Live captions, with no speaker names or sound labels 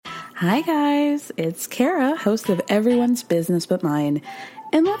Hi guys, it's Kara, host of Everyone's Business But Mine.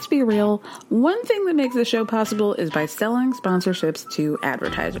 And let's be real, one thing that makes the show possible is by selling sponsorships to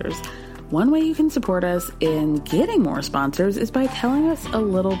advertisers. One way you can support us in getting more sponsors is by telling us a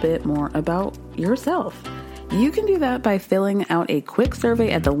little bit more about yourself. You can do that by filling out a quick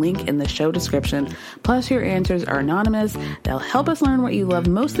survey at the link in the show description. Plus, your answers are anonymous. They'll help us learn what you love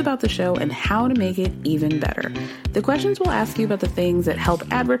most about the show and how to make it even better. The questions will ask you about the things that help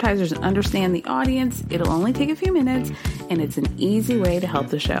advertisers understand the audience. It'll only take a few minutes, and it's an easy way to help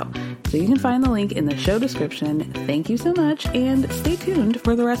the show. So you can find the link in the show description. Thank you so much, and stay tuned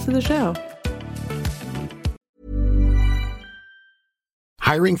for the rest of the show.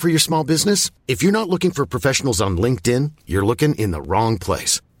 Hiring for your small business? If you're not looking for professionals on LinkedIn, you're looking in the wrong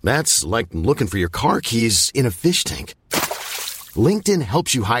place. That's like looking for your car keys in a fish tank. LinkedIn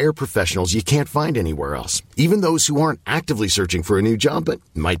helps you hire professionals you can't find anywhere else, even those who aren't actively searching for a new job but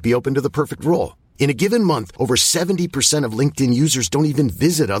might be open to the perfect role. In a given month, over 70% of LinkedIn users don't even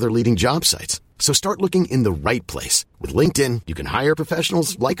visit other leading job sites. So start looking in the right place. With LinkedIn, you can hire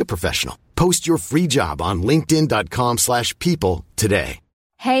professionals like a professional. Post your free job on linkedin.com/people today.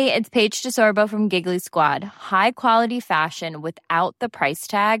 Hey, it's Paige DeSorbo from Giggly Squad. High quality fashion without the price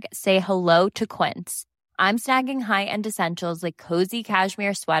tag. Say hello to Quince. I'm snagging high-end essentials like cozy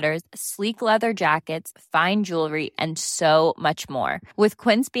cashmere sweaters, sleek leather jackets, fine jewelry, and so much more. With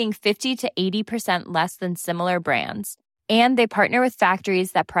Quince being 50 to 80% less than similar brands. And they partner with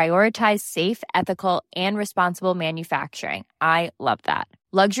factories that prioritize safe, ethical, and responsible manufacturing. I love that.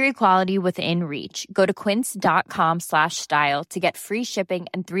 Luxury quality within reach. Go to quince.com/style to get free shipping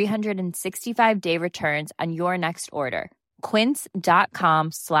and 365-day returns on your next order.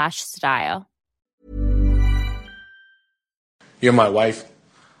 Quince.com/style. You're my wife.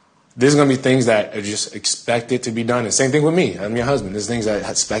 There's going to be things that are just expected to be done. And same thing with me. I'm your husband. There's things that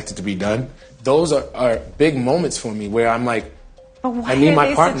are expected to be done. Those are big moments for me where I'm like, but why I need are my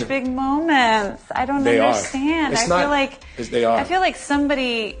they partner. Such big moments? I don't They understand. Are. I feel like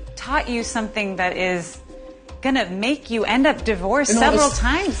somebody taught you something that is gonna make you end up divorced several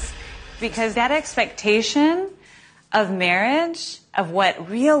times, because that expectation of marriage, of what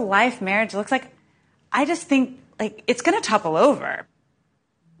real life marriage looks like, I just think like it's gonna topple over.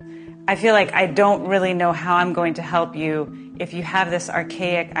 I feel like I don't really know how I'm going to help you if you have this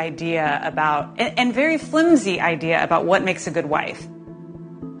archaic idea about, and very flimsy idea about what makes a good wife.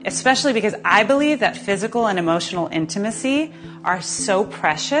 Especially because I believe that physical and emotional intimacy are so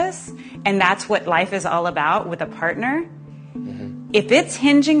precious, and that's what life is all about with a partner. Mm-hmm. If it's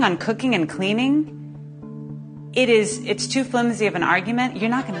hinging on cooking and cleaning, it's too flimsy of an argument.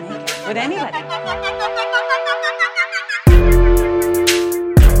 You're not going to make it with anybody.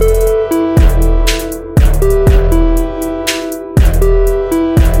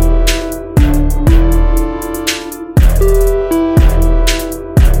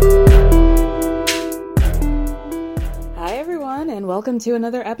 Welcome to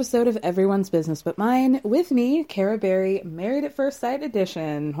another episode of Everyone's Business But Mine with me, Kara Berry, Married at First Sight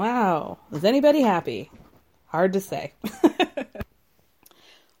edition. Wow. Is anybody happy? Hard to say.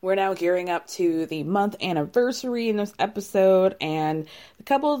 We're now gearing up to the month anniversary in this episode, and the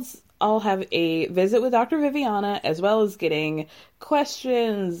couples all have a visit with Dr. Viviana, as well as getting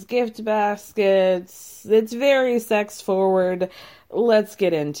questions, gift baskets. It's very sex forward. Let's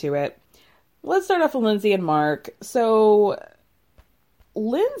get into it. Let's start off with Lindsay and Mark. So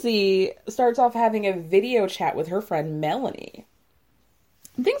Lindsay starts off having a video chat with her friend Melanie.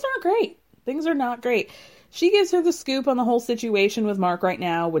 Things aren't great. Things are not great. She gives her the scoop on the whole situation with Mark right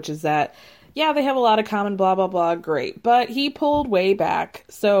now, which is that, yeah, they have a lot of common, blah, blah, blah, great. But he pulled way back.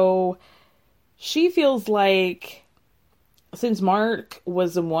 So she feels like since Mark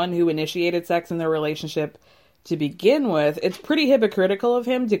was the one who initiated sex in their relationship to begin with, it's pretty hypocritical of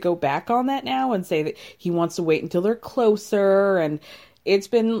him to go back on that now and say that he wants to wait until they're closer. And it's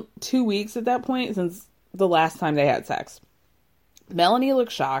been 2 weeks at that point since the last time they had sex. Melanie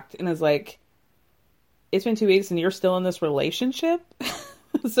looks shocked and is like, it's been 2 weeks and you're still in this relationship?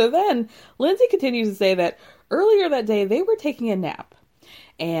 So then Lindsay continues to say that earlier that day they were taking a nap.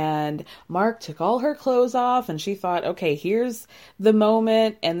 And Mark took all her clothes off and she thought, okay, here's the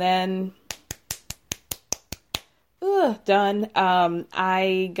moment. And then, done.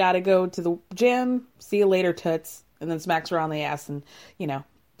 I gotta go to the gym. See you later, toots. And then smacks her on the ass and,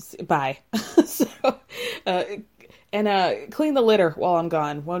 bye. So, clean the litter while I'm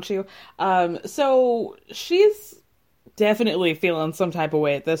gone, won't you? So she's definitely feeling some type of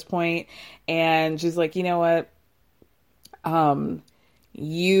way at this point. And she's like, you know what?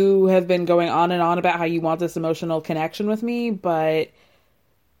 You have been going on and on about how you want this emotional connection with me, but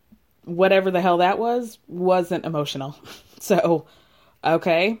whatever the hell that was, wasn't emotional. So,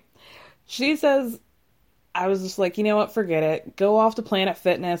 okay. She says, I was just like, you know what, forget it. Go off to Planet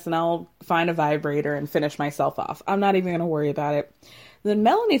Fitness and I'll find a vibrator and finish myself off. I'm not even going to worry about it. Then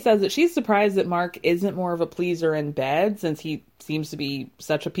Melanie says that she's surprised that Mark isn't more of a pleaser in bed, since he seems to be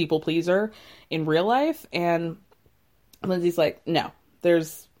such a people pleaser in real life. And Lindsay's like, no,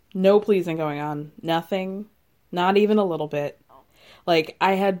 there's no pleasing going on. Nothing. Not even a little bit. Like,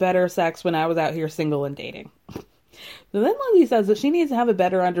 I had better sex when I was out here single and dating. Then Lindsay says that she needs to have a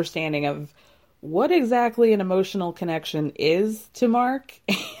better understanding of what exactly an emotional connection is to Mark.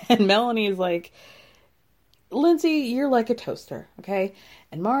 And Melanie's like, Lindsay, you're like a toaster, okay?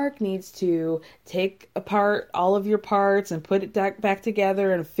 And Mark needs to take apart all of your parts and put it back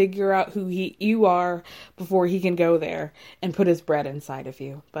together and figure out who you are before he can go there and put his bread inside of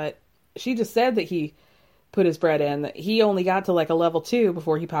you. But she just said that he put his bread in, that he only got to like a level 2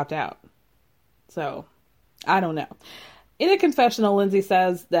 before he popped out. So, I don't know. In a confessional, Lindsay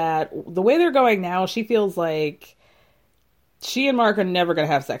says that the way they're going now, she feels like she and Mark are never going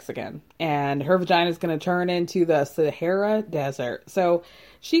to have sex again. And her vagina is going to turn into the Sahara Desert. So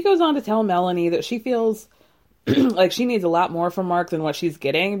she goes on to tell Melanie that she feels like she needs a lot more from Mark than what she's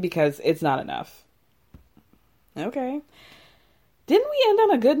getting because it's not enough. Okay. Didn't we end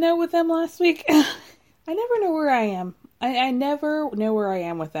on a good note with them last week? I never know where I am. I never know where I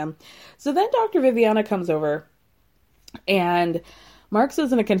am with them. So then Dr. Viviana comes over, and Mark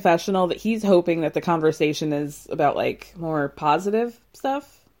says in a confessional that he's hoping that the conversation is about like more positive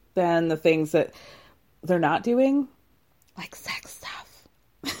stuff than the things that they're not doing, like sex stuff.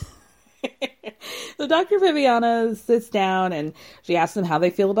 So Dr. Viviana sits down and she asks them how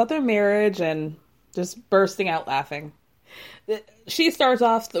they feel about their marriage, and just bursting out laughing. She starts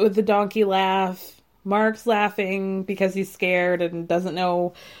off with the donkey laugh. Mark's laughing because he's scared and doesn't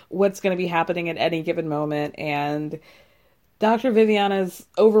know what's going to be happening at any given moment. And Dr. Viviana's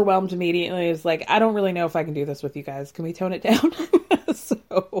overwhelmed immediately. Is like, I don't really know if I can do this with you guys. Can we tone it down?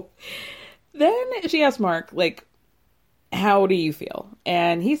 So then she asks Mark, like, how do you feel?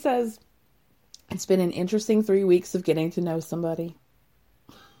 And he says, it's been an interesting 3 weeks of getting to know somebody.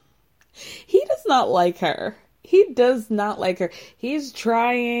 He does not like her. He does not like her. He's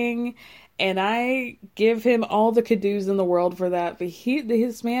trying, and I give him all the kudos in the world for that. But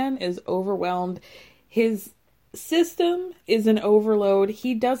his man is overwhelmed. His system is an overload.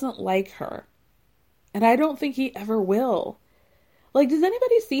 He doesn't like her. And I don't think he ever will. Like, does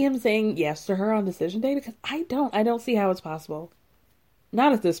anybody see him saying yes to her on decision day? Because I don't. I don't see how it's possible.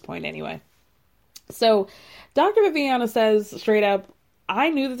 Not at this point, anyway. So, Dr. Viviana says straight up, I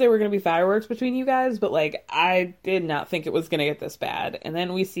knew that there were going to be fireworks between you guys, but like, I did not think it was going to get this bad. And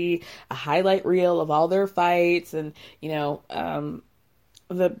then we see a highlight reel of all their fights and, you know,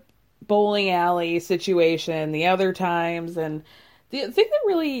 the bowling alley situation, the other times. And the thing that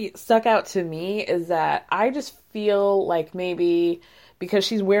really stuck out to me is that I just feel like maybe because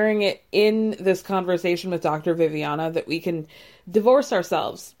she's wearing it in this conversation with Dr. Viviana that we can divorce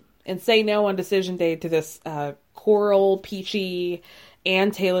ourselves and say no on decision day to this coral, peachy,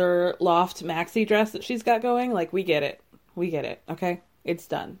 Ann Taylor loft maxi dress that she's got going. Like, we get it. We get it. Okay? It's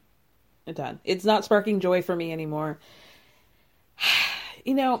done. It's done. It's not sparking joy for me anymore.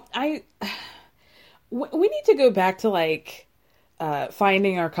 You know, we need to go back to, like,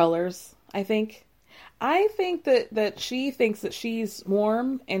 finding our colors, I think. I think that she thinks that she's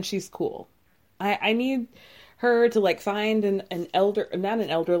warm and she's cool. I need her to, like, find an elder, not an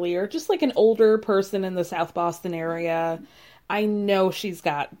elderly, or just, like, an older person in the South Boston area. I know she's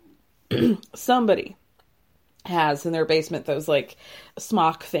got somebody has in their basement those like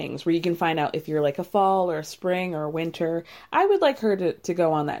smock things where you can find out if you're like a fall or a spring or a winter. I would like her to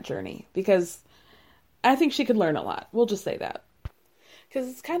go on that journey because I think she could learn a lot. We'll just say that. Because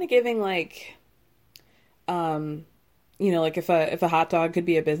it's kind of giving like, you know, like if a hot dog could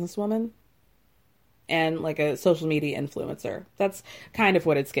be a businesswoman and like a social media influencer. That's kind of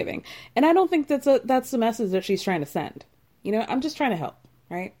what it's giving. And I don't think that's the message that she's trying to send. You know, I'm just trying to help,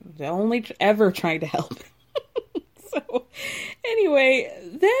 right? Only ever trying to help. So, anyway,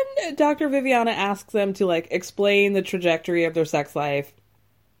 then Dr. Viviana asks them to, like, explain the trajectory of their sex life.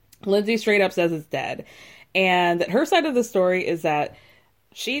 Lindsay straight up says it's dead. And that her side of the story is that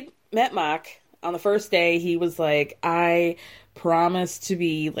she met Mark on the first day. He was like, I promise to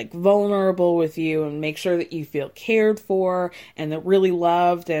be, like, vulnerable with you and make sure that you feel cared for and that really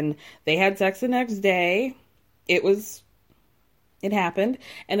loved. And they had sex the next day. It happened.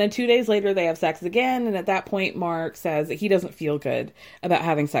 And then 2 days later, they have sex again. And at that point, Mark says that he doesn't feel good about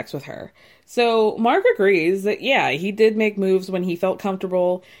having sex with her. So Mark agrees that, yeah, he did make moves when he felt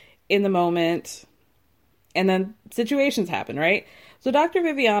comfortable in the moment, and then situations happen, right? So Dr.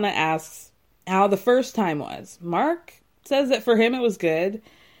 Viviana asks how the first time was. Mark says that for him it was good.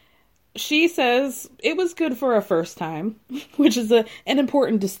 She says it was good for a first time, which is an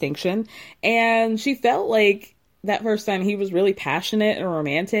important distinction. And she felt like that first time he was really passionate and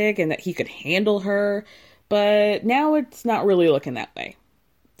romantic and that he could handle her. But now it's not really looking that way.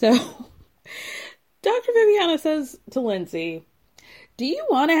 So Dr. Viviana says to Lindsay, do you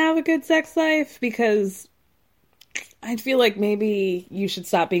want to have a good sex life? Because I feel like maybe you should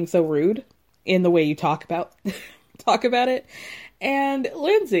stop being so rude in the way you talk about it. And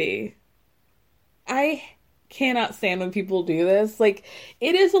Lindsay, I cannot stand when people do this. Like,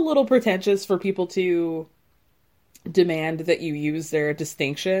 it is a little pretentious for people to demand that you use their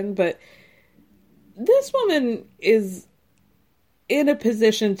distinction, but this woman is in a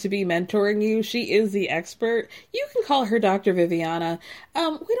position to be mentoring you. She is the expert. You can call her Dr. Viviana. We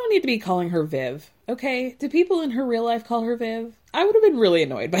don't need to be calling her Viv, okay? Do people in her real life call her Viv? I would have been really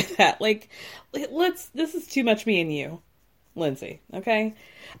annoyed by that. Like, this is too much me and you, Lindsay, okay?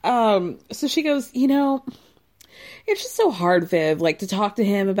 So she goes, it's just so hard, Viv, like, to talk to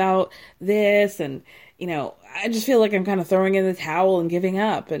him about this, and, I just feel like I'm kind of throwing in the towel and giving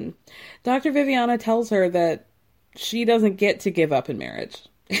up. And Dr. Viviana tells her that she doesn't get to give up in marriage.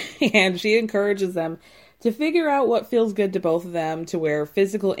 And she encourages them to figure out what feels good to both of them, to where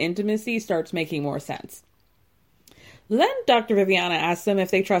physical intimacy starts making more sense. Then Dr. Viviana asks them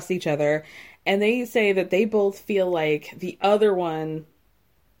if they trust each other, and they say that they both feel like the other one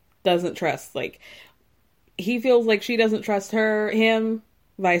doesn't trust. Like, he feels like she doesn't trust him,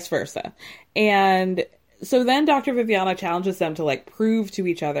 vice versa. And so then Dr. Viviana challenges them to, like, prove to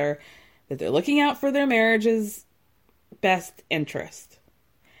each other that they're looking out for their marriage's best interest,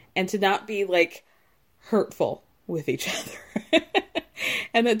 and to not be, like, hurtful with each other.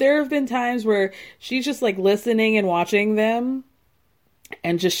 And that there have been times where she's just, like, listening and watching them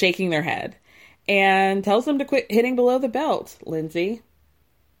and just shaking their head, and tells them to quit hitting below the belt, Lindsay.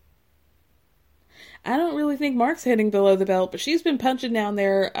 I don't really think Mark's hitting below the belt, but she's been punching down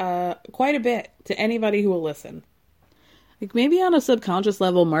there quite a bit to anybody who will listen. Like, maybe on a subconscious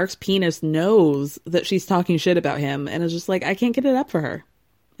level, Mark's penis knows that she's talking shit about him and is just like, I can't get it up for her.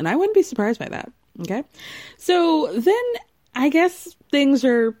 And I wouldn't be surprised by that. Okay? So then I guess things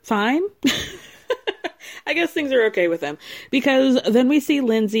are fine. I guess things are okay with them. Because then we see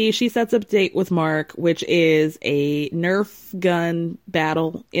Lindsay, she sets up a date with Mark, which is a Nerf gun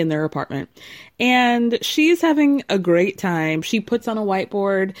battle in their apartment. And she's having a great time. She puts on a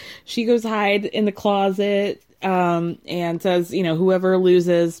whiteboard. She goes hide in the closet, and says, whoever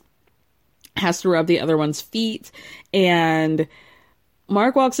loses has to rub the other one's feet. And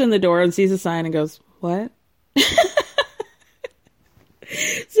Mark walks in the door and sees a sign and goes, what?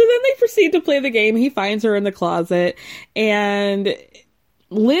 So then they proceed to play the game. He finds her in the closet, and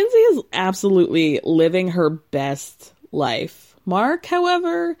Lindsay is absolutely living her best life. Mark,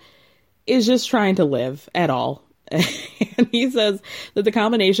 however, is just trying to live at all. And he says that the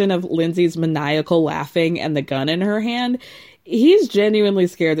combination of Lindsay's maniacal laughing and the gun in her hand, he's genuinely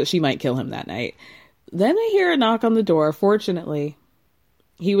scared that she might kill him that night. Then they hear a knock on the door. Fortunately,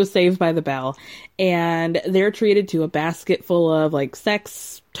 he was saved by the bell, and they're treated to a basket full of, like,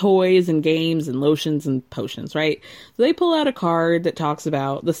 sex toys and games and lotions and potions, right? So they pull out a card that talks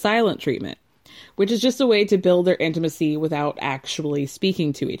about the silent treatment, which is just a way to build their intimacy without actually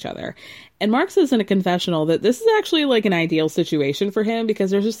speaking to each other. And Mark says in a confessional that this is actually, like, an ideal situation for him,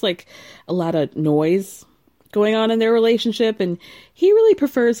 because there's just, like, a lot of noise going on in their relationship, and he really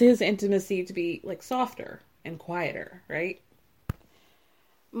prefers his intimacy to be, like, softer and quieter, right?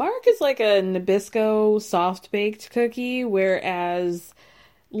 Mark is like a Nabisco soft-baked cookie, whereas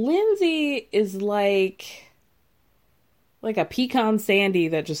Lindsay is like a pecan sandy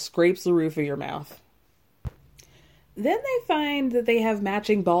that just scrapes the roof of your mouth. Then they find that they have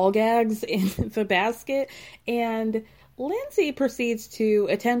matching ball gags in the basket, and Lindsay proceeds to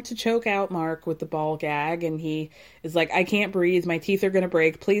attempt to choke out Mark with the ball gag, and he is like, I can't breathe, my teeth are gonna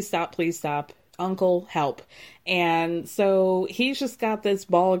break, please stop. Uncle, help. And so he's just got this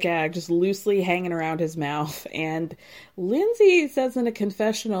ball gag just loosely hanging around his mouth. And Lindsay says in a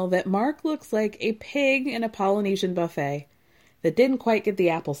confessional that Mark looks like a pig in a Polynesian buffet that didn't quite get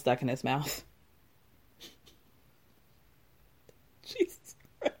the apple stuck in his mouth. Jesus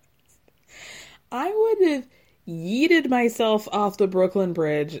Christ. I would have yeeted myself off the Brooklyn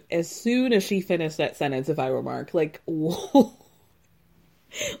Bridge as soon as she finished that sentence if I were Mark. Like, whoa.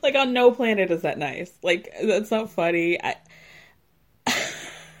 Like, on no planet is that nice. Like, that's not funny.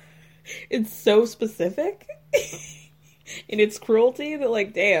 It's so specific. in its cruelty that,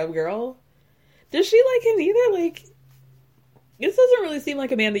 like, damn, girl. Does she like him either? Like, this doesn't really seem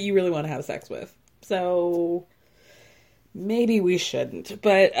like a man that you really want to have sex with. So, maybe we shouldn't.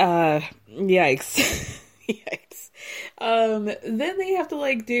 But, yikes. Yikes. Then they have to,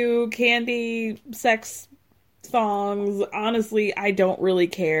 like, do candy sex songs. Honestly, I don't really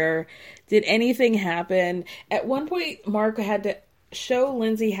care. Did anything happen? At one point, Mark had to show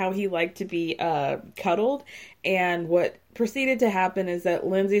Lindsay how he liked to be cuddled, and what proceeded to happen is that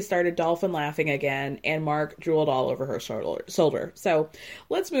Lindsay started dolphin laughing again, and Mark drooled all over her shoulder. So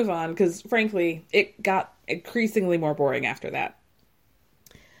let's move on, because frankly, it got increasingly more boring after that.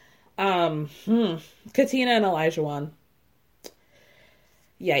 Katina and Elijah.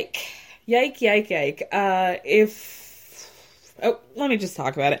 Yike. Let me just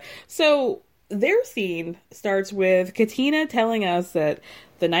talk about it. So their scene starts with Katina telling us that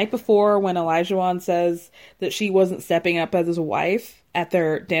the night before, when Elijah says that she wasn't stepping up as his wife at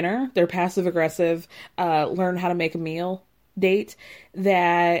their dinner, their passive-aggressive learn how to make a meal date,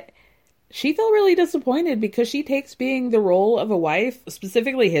 that she felt really disappointed because she takes being the role of a wife,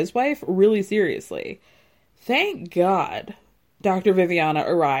 specifically his wife, really seriously. Thank God Dr. Viviana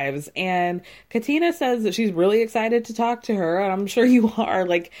arrives, and Katina says that she's really excited to talk to her, and I'm sure you are.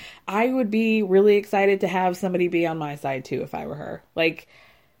 Like, I would be really excited to have somebody be on my side too if I were her. Like,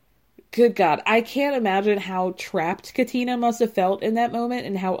 good God, I can't imagine how trapped Katina must have felt in that moment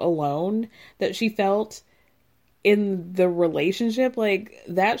and how alone that she felt in the relationship. Like,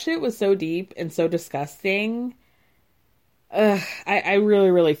 that shit was so deep and so disgusting. I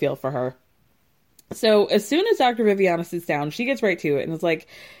really, really feel for her. So as soon as Dr. Viviana sits down, she gets right to it and is like,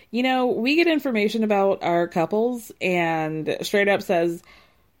 you know, we get information about our couples, and straight up says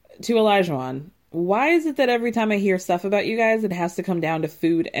to Elijah, why is it that every time I hear stuff about you guys, it has to come down to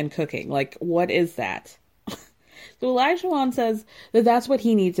food and cooking? Like, what is that? So Elijah says that that's what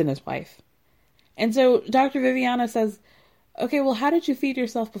he needs in his wife. And so Dr. Viviana says, okay, well, how did you feed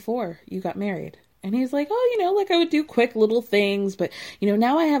yourself before you got married? And he's like, oh, you know, like I would do quick little things, but, you know,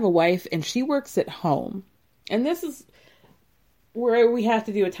 now I have a wife and she works at home. And this is where we have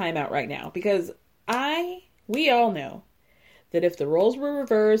to do a timeout right now, because we all know that if the roles were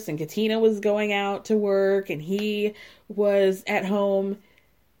reversed and Katina was going out to work and he was at home,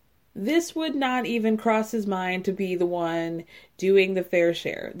 this would not even cross his mind to be the one doing the fair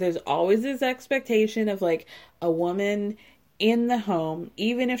share. There's always this expectation of like a woman in the home,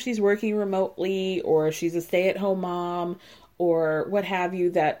 even if she's working remotely or she's a stay-at-home mom or what have you,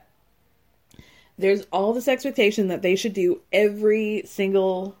 that there's all this expectation that they should do every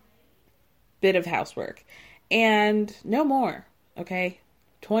single bit of housework. And no more, okay?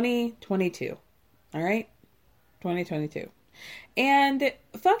 2022, all right? 2022. And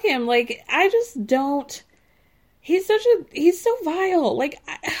fuck him, like, I just don't, he's so vile. Like,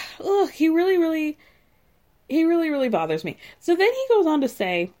 he really bothers me. So then he goes on to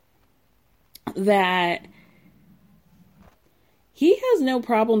say that he has no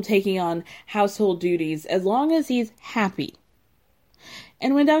problem taking on household duties as long as he's happy.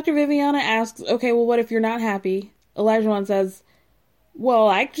 And when Dr. Viviana asks, okay, well, what if you're not happy? Elijah says, well,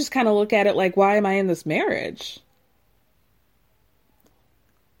 I just kind of look at it like, why am I in this marriage?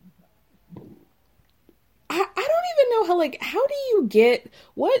 I don't even know how do you get,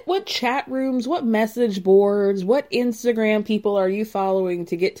 what chat rooms, what message boards, what Instagram people are you following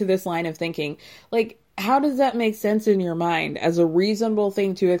to get to this line of thinking? Like, how does that make sense in your mind as a reasonable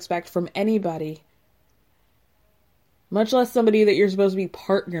thing to expect from anybody? Much less somebody that you're supposed to be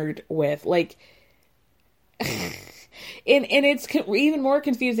partnered with. Like, and it's even more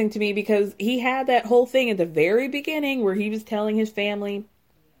confusing to me because he had that whole thing at the very beginning where he was telling his family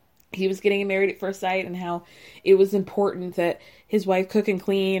he was getting married at first sight and how it was important that his wife cook and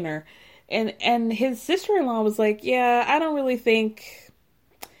clean, and his sister-in-law was like, yeah, I don't really think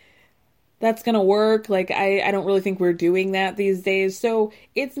that's gonna work. Like, I don't really think we're doing that these days. So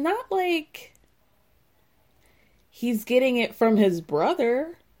it's not like he's getting it from his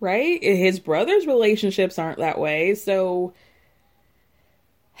brother, right? His brother's relationships aren't that way. So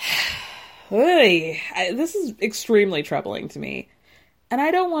this is extremely troubling to me. And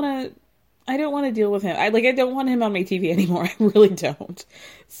I don't want to deal with him. I don't want him on my TV anymore. I really don't.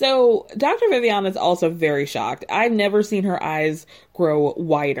 So Dr. Viviana is also very shocked. I've never seen her eyes grow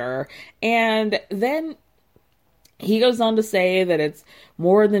wider. And then he goes on to say that it's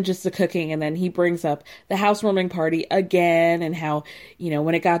more than just the cooking. And then he brings up the housewarming party again and how, you know,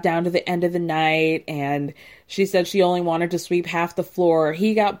 when it got down to the end of the night and she said she only wanted to sweep half the floor,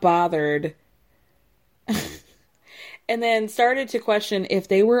 he got bothered. And then started to question if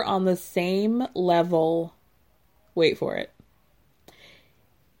they were on the same level Wait for it.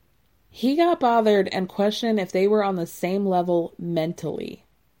 He got bothered and questioned if they were on the same level mentally.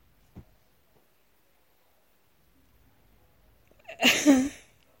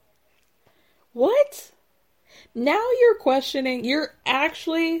 What? Now you're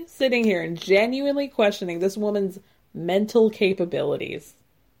actually sitting here and genuinely questioning this woman's mental capabilities.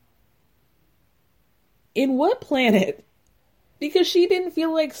 In what planet? Because she didn't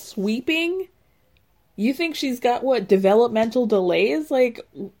feel like sweeping? You think she's got, developmental delays? Like,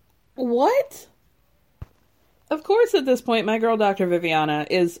 what? Of course, at this point, my girl, Dr. Viviana,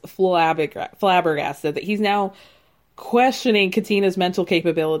 is flabbergasted that he's now questioning Katina's mental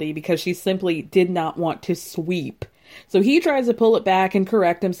capability because she simply did not want to sweep. So he tries to pull it back and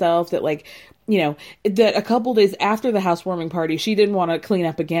correct himself that, that a couple days after the housewarming party, she didn't want to clean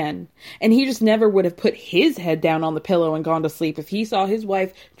up again. And he just never would have put his head down on the pillow and gone to sleep if he saw his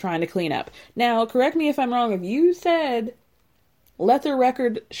wife trying to clean up. Now, correct me if I'm wrong, if you said, let the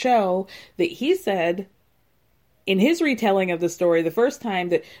record show that he said in his retelling of the story the first time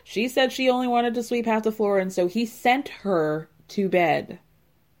that she said she only wanted to sweep half the floor, and so he sent her to bed.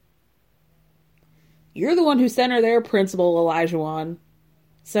 You're the one who sent her there, Principal Elijah.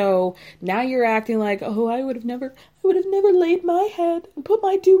 So now you're acting like, oh, I would have never laid my head and put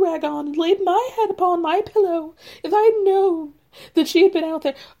my do-rag on and laid my head upon my pillow if I had known that she had been out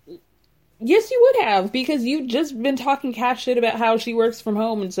there. Yes, you would have, because you've just been talking cash shit about how she works from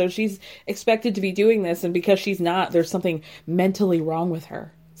home, and so she's expected to be doing this, and because she's not, there's something mentally wrong with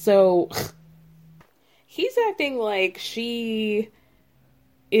her. So he's acting like she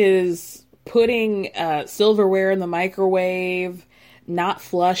is putting silverware in the microwave, not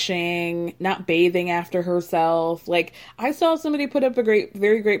flushing, not bathing after herself. Like, I saw somebody put up a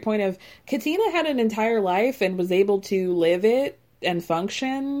very great point of, Katina had an entire life and was able to live it and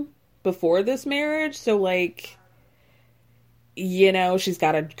function before this marriage. So, she's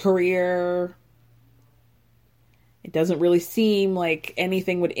got a career. It doesn't really seem like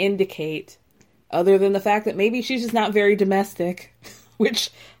anything would indicate, other than the fact that maybe she's just not very domestic,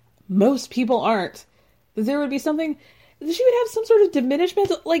 which most people aren't, that there would be something, that she would have some sort of diminished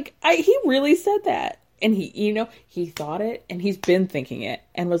mental, he really said that. And he thought it, and he's been thinking it,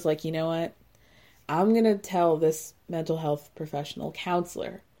 and was like, you know what? I'm going to tell this mental health professional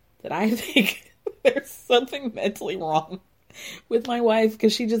counselor that I think there's something mentally wrong with my wife,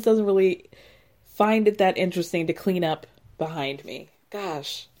 because she just doesn't really find it that interesting to clean up behind me.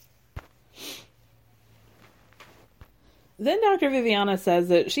 Gosh. Then Dr. Viviana says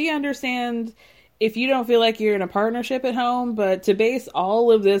that she understands if you don't feel like you're in a partnership at home, but to base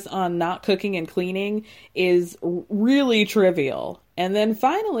all of this on not cooking and cleaning is really trivial. And then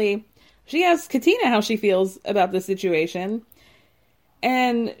finally, she asks Katina how she feels about the situation.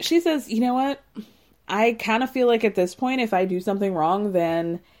 And she says, you know what? I kind of feel like at this point, if I do something wrong,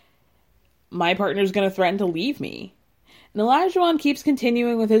 then my partner's going to threaten to leave me. And Elijah keeps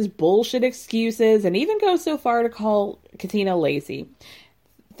continuing with his bullshit excuses and even goes so far to call Katina lazy.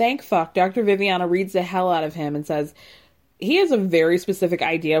 Thank fuck, Dr. Viviana reads the hell out of him and says he has a very specific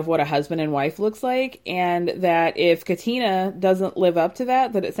idea of what a husband and wife looks like, and that if Katina doesn't live up to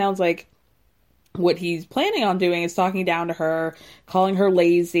that it sounds like what he's planning on doing is talking down to her, calling her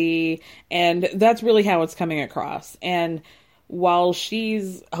lazy, and that's really how it's coming across. And while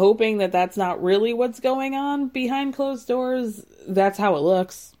she's hoping that that's not really what's going on behind closed doors, that's how it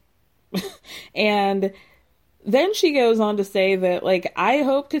looks. And then she goes on to say that, I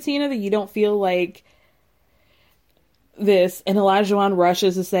hope, Katina, that you don't feel like this. And Elijah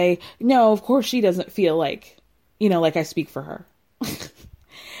rushes to say, no, of course she doesn't feel like, like I speak for her.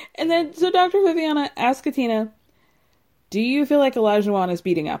 And then, so Dr. Viviana asks Katina, do you feel like Elijah is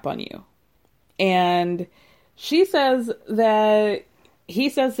beating up on you? And she says that he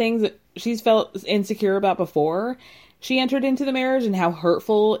says things that she's felt insecure about before she entered into the marriage, and how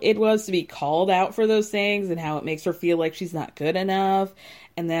hurtful it was to be called out for those things, and how it makes her feel like she's not good enough.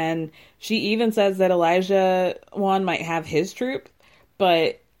 And then she even says that Elijah might have his truth,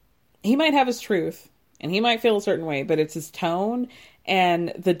 but he might have his truth, and he might feel a certain way, but it's his tone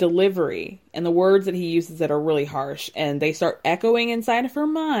and the delivery and the words that he uses that are really harsh, and they start echoing inside of her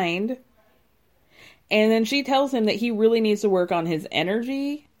mind. And then she tells him that he really needs to work on his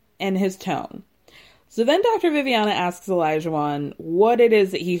energy and his tone. So then Dr. Viviana asks Elijah what it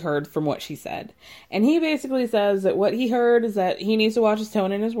is that he heard from what she said. And he basically says that what he heard is that he needs to watch his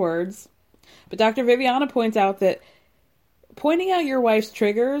tone and his words. But Dr. Viviana points out that pointing out your wife's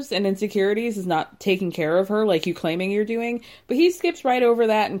triggers and insecurities is not taking care of her like you claiming you're doing. But he skips right over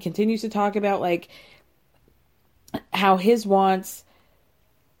that and continues to talk about how his wants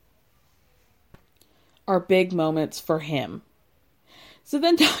are big moments for him. So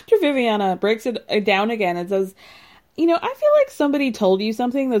then Dr. Viviana breaks it down again and says, I feel like somebody told you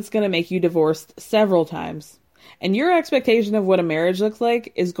something that's going to make you divorced several times. And your expectation of what a marriage looks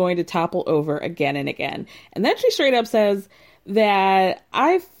like is going to topple over again and again. And then she straight up says that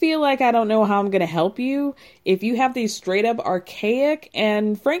I feel like I don't know how I'm going to help you if you have these straight up archaic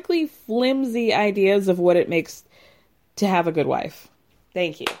and frankly flimsy ideas of what it makes to have a good wife.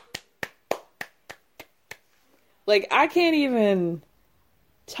 Thank you. Like, I can't even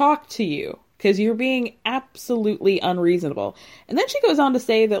talk to you because you're being absolutely unreasonable. And then she goes on to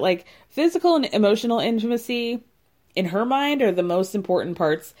say that, like, physical and emotional intimacy in her mind are the most important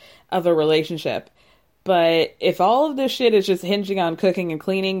parts of a relationship. But if all of this shit is just hinging on cooking and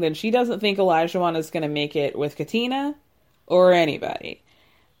cleaning, then she doesn't think Olajuwon is going to make it with Katina or anybody.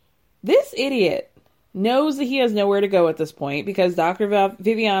 This idiot knows that he has nowhere to go at this point because Dr.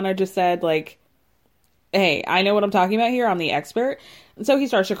 Viviana just said, like, hey, I know what I'm talking about here. I'm the expert. And so he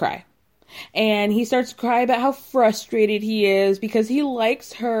starts to cry. And he starts to cry about how frustrated he is because he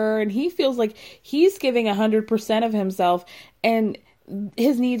likes her and he feels like he's giving 100% of himself and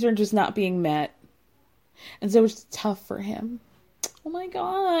his needs are just not being met. And so it's tough for him. Oh my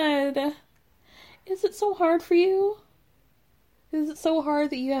God. Is it so hard for you? Is it so hard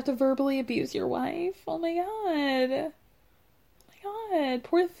that you have to verbally abuse your wife? Oh my God. Oh my God.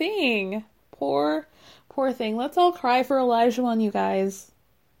 Poor thing. Poor thing. Let's all cry for Olajuwon, you guys.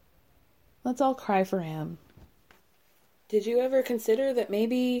 Let's all cry for him. Did you ever consider that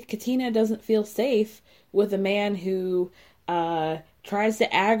maybe Katina doesn't feel safe with a man who tries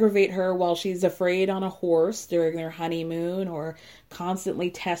to aggravate her while she's afraid on a horse during their honeymoon, or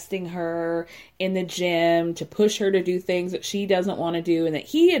constantly testing her in the gym to push her to do things that she doesn't want to do and that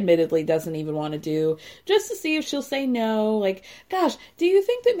he admittedly doesn't even want to do, just to see if she'll say no? Like, gosh, do you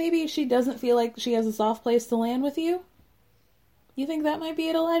think that maybe she doesn't feel like she has a soft place to land with you? You think that might be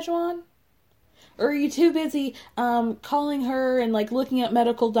it, Olajuwon? Or are you too busy calling her and like looking at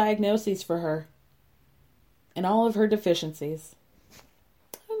medical diagnoses for her and all of her deficiencies?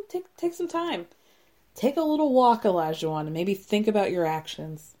 Take some time. Take a little walk, Olajuwon, and maybe think about your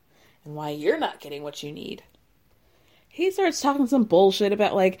actions and why you're not getting what you need. He starts talking some bullshit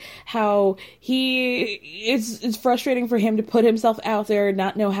about like how it's frustrating for him to put himself out there and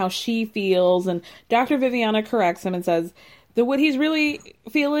not know how she feels. And Dr. Viviana corrects him and says that what he's really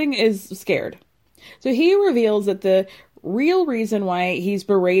feeling is scared. So he reveals that the real reason why he's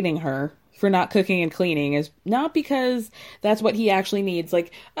berating her for not cooking and cleaning is not because that's what he actually needs.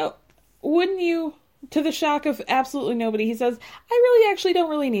 Like, oh, wouldn't you? To the shock of absolutely nobody, he says, I really actually don't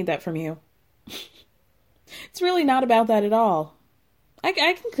really need that from you. It's really not about that at all. I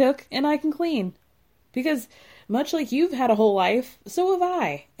can cook and I can clean. Because much like you've had a whole life, so have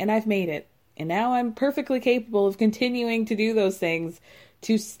I. And I've made it. And now I'm perfectly capable of continuing to do those things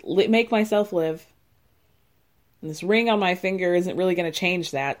to make myself live. And this ring on my finger isn't really going to change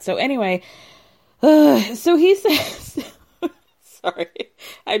that. So anyway, so he says, sorry,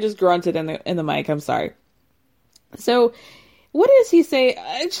 I just grunted in the mic. I'm sorry. So what does he say?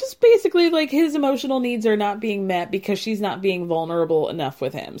 It's just basically like his emotional needs are not being met because she's not being vulnerable enough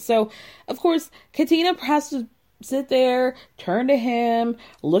with him. So of course, Katina has to sit there, turn to him,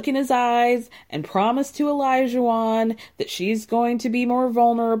 look in his eyes, and promise to Olajuwon that she's going to be more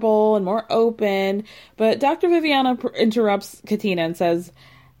vulnerable and more open. But Dr. Viviana interrupts Katina and says,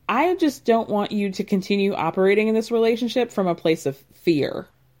 I just don't want you to continue operating in this relationship from a place of fear.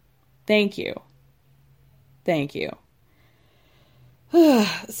 Thank you. Thank you.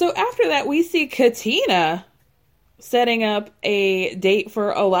 So after that, we see Katina setting up a date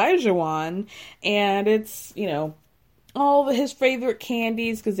for Olajuwon, and it's, all of his favorite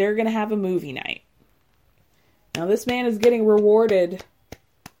candies because they're going to have a movie night. Now, this man is getting rewarded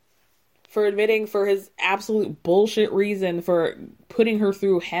for admitting for his absolute bullshit reason for putting her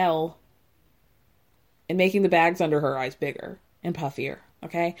through hell and making the bags under her eyes bigger and puffier,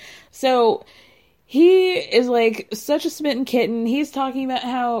 okay? So he is like such a smitten kitten. He's talking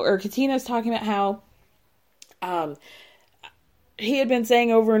about Katina's talking about how he had been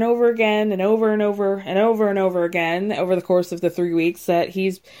saying over and over again and over and over and over and over again over the course of the 3 weeks that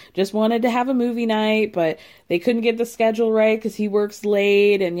he's just wanted to have a movie night, but they couldn't get the schedule right because he works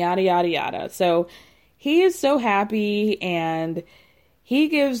late and yada, yada, yada. So he is so happy, and he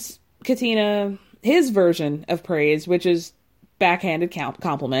gives Katina his version of praise, which is backhanded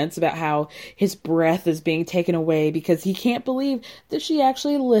compliments about how his breath is being taken away because he can't believe that she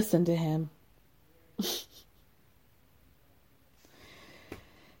actually listened to him.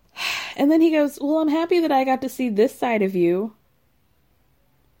 And then he goes, well, I'm happy that I got to see this side of you.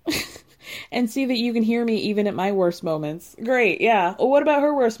 and see that you can hear me even at my worst moments. Great, yeah. Well, what about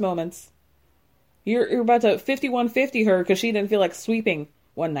her worst moments? You're about to 5150 her because she didn't feel like sweeping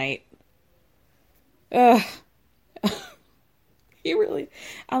one night. Ugh.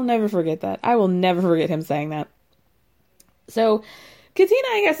 I'll never forget that. I will never forget him saying that. So, Katina,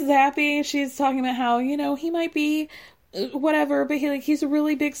 I guess, is happy. She's talking about how, he might be whatever, but he's a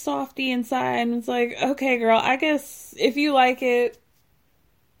really big softie inside. And it's like, okay, girl, I guess if you like it,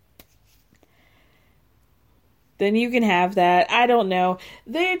 then you can have that. I don't know.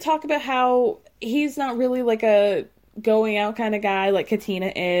 They talk about how he's not really like a going out kind of guy like Katina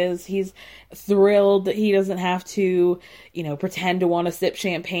is. He's thrilled that he doesn't have to, pretend to want to sip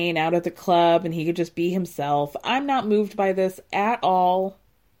champagne out at the club, and he could just be himself. I'm not moved by this at all.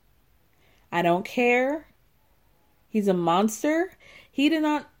 I don't care. He's a monster. He did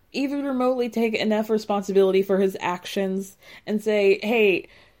not even remotely take enough responsibility for his actions and say, hey,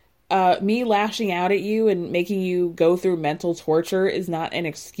 me lashing out at you and making you go through mental torture is not an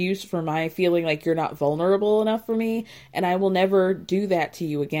excuse for my feeling like you're not vulnerable enough for me, and I will never do that to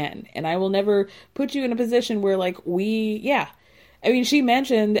you again. And I will never put you in a position where, she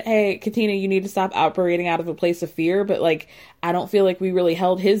mentioned, hey, Katina, you need to stop operating out of a place of fear, but, I don't feel like we really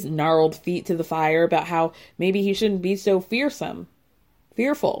held his gnarled feet to the fire about how maybe he shouldn't be so fearful,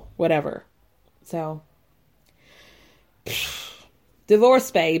 whatever. So,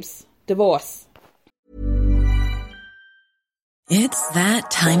 divorce, babes. Divorce. It's that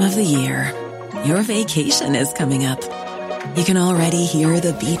time of the year. Your vacation is coming up. You can already hear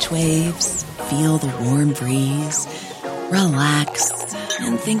the beach waves, feel the warm breeze, relax,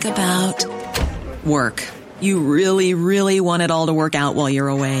 and think about work. You really, really want it all to work out while you're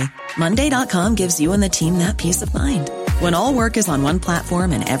away. Monday.com gives you and the team that peace of mind. When all work is on one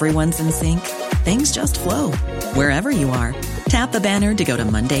platform and everyone's in sync, things just flow. Wherever you are, tap the banner to go to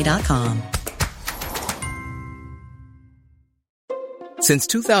Monday.com. Since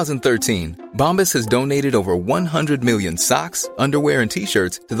 2013, Bombas has donated over 100 million socks, underwear, and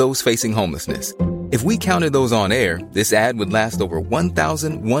T-shirts to those facing homelessness. If we counted those on air, this ad would last over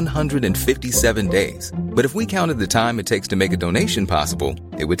 1,157 days. But if we counted the time it takes to make a donation possible,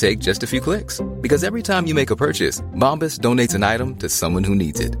 it would take just a few clicks. Because every time you make a purchase, Bombas donates an item to someone who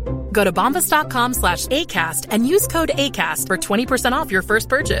needs it. Go to bombas.com/ACAST and use code ACAST for 20% off your first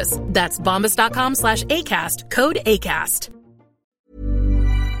purchase. That's bombas.com/ACAST, code ACAST.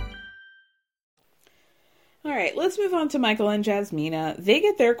 All right, let's move on to Michael and Jasmina. They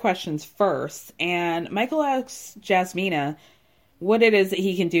get their questions first, and Michael asks Jasmina what it is that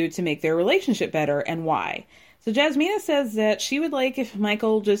he can do to make their relationship better and why. So Jasmina says that she would like if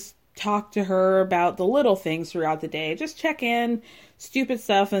Michael just talked to her about the little things throughout the day, just check in, stupid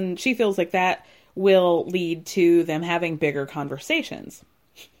stuff, and she feels like that will lead to them having bigger conversations.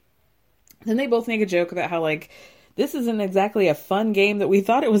 Then they both make a joke about how, this isn't exactly a fun game that we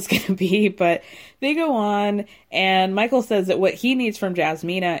thought it was going to be, but they go on, and Michael says that what he needs from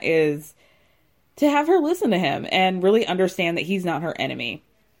Jasmina is to have her listen to him and really understand that he's not her enemy.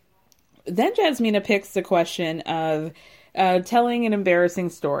 Then Jasmina picks the question of telling an embarrassing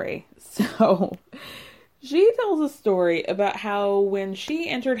story. So she tells a story about how when she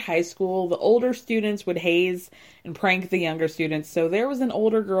entered high school, the older students would haze and prank the younger students. So there was an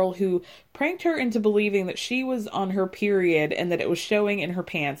older girl who pranked her into believing that she was on her period and that it was showing in her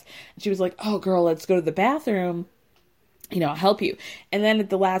pants. And she was like, oh, girl, let's go to the bathroom. I'll help you. And then at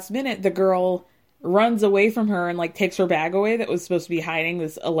the last minute, the girl runs away from her and takes her bag away that was supposed to be hiding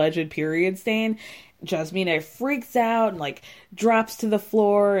this alleged period stain. Jasmina freaks out and drops to the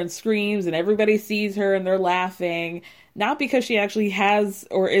floor and screams, and everybody sees her and they're laughing. Not because she actually has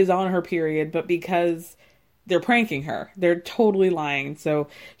or is on her period, but because they're pranking her. They're totally lying. So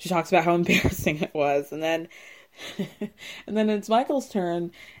she talks about how embarrassing it was. And then it's Michael's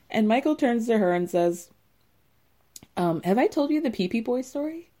turn, and Michael turns to her and says, have I told you the pee-pee boy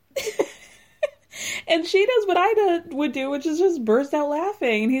story? And she does what I would do, which is just burst out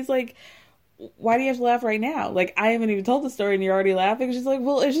laughing. And he's like, why do you have to laugh right now? I haven't even told the story and you're already laughing. She's like,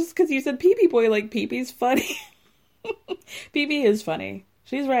 well, it's just because you said pee-pee boy, pee-pee's funny. Pee-pee is funny.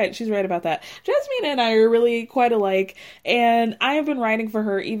 She's right. She's right about that. Jasmina and I are really quite alike, and I have been writing for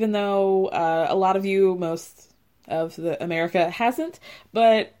her, even though a lot of you, most of the America hasn't.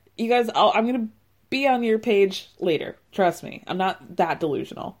 But you guys, I'm going to be on your page later. Trust me. I'm not that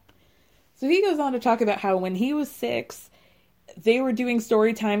delusional. So he goes on to talk about how when he was 6, they were doing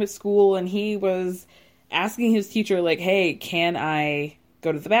story time at school, and he was asking his teacher, hey, can I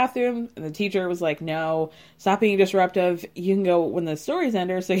go to the bathroom? And the teacher was like, no, stop being disruptive. You can go when the story's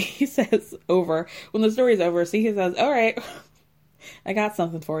over. So he says, when the story's over. So he says, all right. I got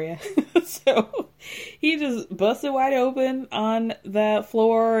something for you. So he just busted wide open on the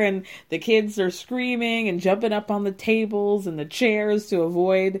floor, and the kids are screaming and jumping up on the tables and the chairs to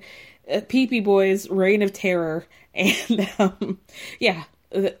avoid Pee-Pee Boy's reign of terror. And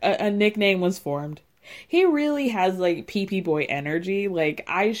a nickname was formed. He really has like Pee-Pee Boy energy. Like,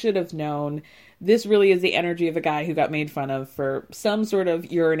 I should have known this really is the energy of a guy who got made fun of for some sort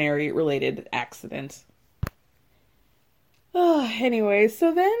of urinary related accident. Anyway,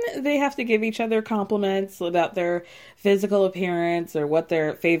 so then they have to give each other compliments about their physical appearance or what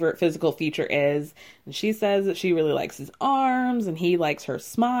their favorite physical feature is. And she says that she really likes his arms and he likes her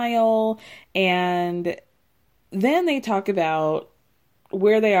smile. And then they talk about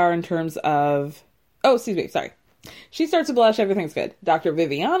where they are in terms of... Oh, excuse me, sorry. She starts to blush, everything's good. Dr.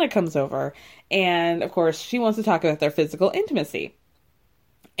 Viviana comes over, and of course, she wants to talk about their physical intimacy.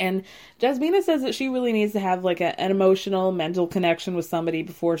 And Jasmina says that she really needs to have like an emotional, mental connection with somebody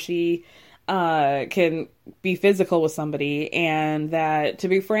before she can be physical with somebody. And that, to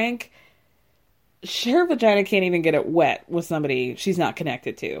be frank, her vagina can't even get it wet with somebody she's not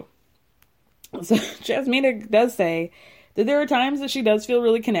connected to. So Jasmina does say that there are times that she does feel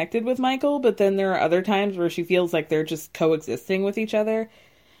really connected with Michael, but then there are other times where she feels like they're just coexisting with each other.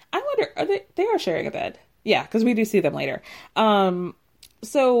 I wonder, they are sharing a bed. Yeah, because we do see them later.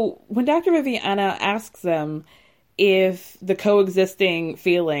 So when Dr. Viviana asks them if the coexisting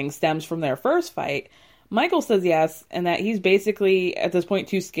feeling stems from their first fight, Michael says yes, and that he's basically, at this point,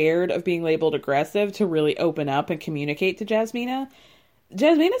 too scared of being labeled aggressive to really open up and communicate to Jasmina.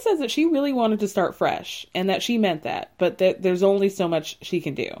 Jasmina says that she really wanted to start fresh, and that she meant that, but that there's only so much she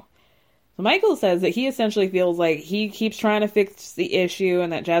can do. So Michael says that he essentially feels like he keeps trying to fix the issue,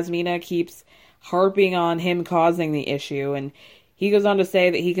 and that Jasmina keeps harping on him causing the issue, and he goes on to say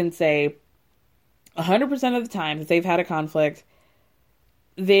that he can say 100% of the time that they've had a conflict,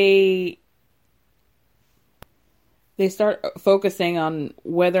 they start focusing on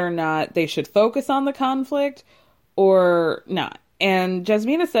whether or not they should focus on the conflict or not. And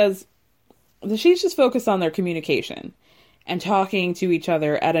Jasmina says that she's just focused on their communication and talking to each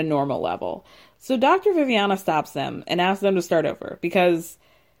other at a normal level. So Dr. Viviana stops them and asks them to start over because,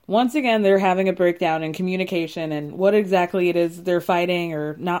 once again, they're having a breakdown in communication and what exactly it is they're fighting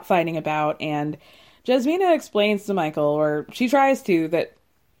or not fighting about. And Jasmina explains to Michael, or she tries to, that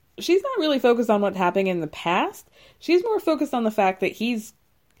she's not really focused on what happened in the past. She's more focused on the fact that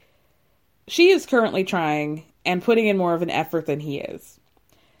she is currently trying and putting in more of an effort than he is.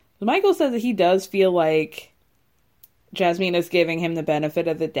 So Michael says that he does feel like Jasmine is giving him the benefit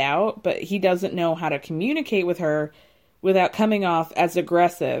of the doubt, but he doesn't know how to communicate with her without coming off as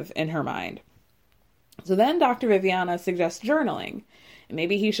aggressive in her mind. So then Dr. Viviana suggests journaling. And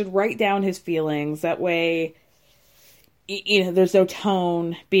maybe he should write down his feelings. That way, there's no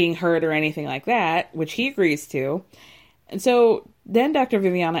tone being heard or anything like that, which he agrees to. And so then Dr.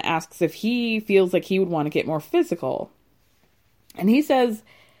 Viviana asks if he feels like he would want to get more physical. And he says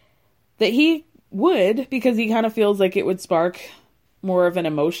that he would, because he kind of feels like it would spark more of an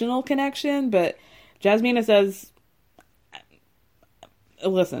emotional connection. But Jasmina says,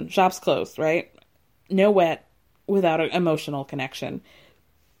 listen, shop's closed, right? No wet without an emotional connection.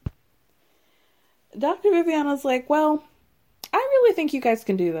 Dr. Viviana's like, well, I really think you guys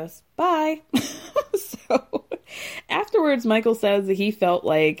can do this. Bye. So afterwards, Michael says that he felt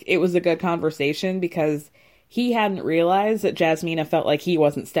like it was a good conversation because he hadn't realized that Jasmina felt like he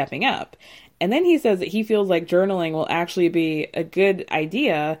wasn't stepping up. And then he says that he feels like journaling will actually be a good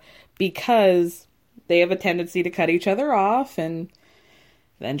idea because they have a tendency to cut each other off. And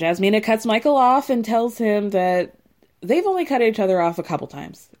then Jasmina cuts Michael off and tells him that they've only cut each other off a couple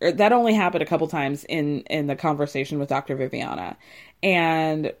times. Or that only happened a couple times in the conversation with Dr. Viviana.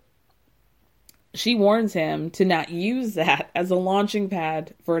 And she warns him to not use that as a launching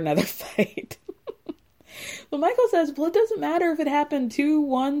pad for another fight. But Michael says, well, it doesn't matter if it happened 2,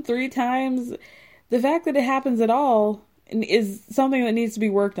 1, 3 times. The fact that it happens at all is something that needs to be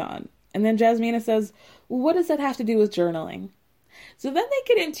worked on. And then Jasmina says, well, what does that have to do with journaling? So then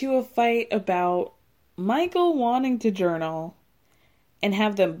they get into a fight about Michael wanting to journal and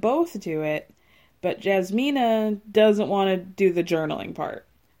have them both do it, but Jasmina doesn't want to do the journaling part.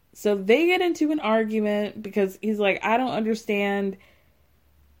 So they get into an argument because he's like, I don't understand.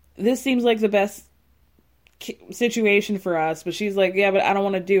 This seems like the best situation for us. But she's like, yeah, but I don't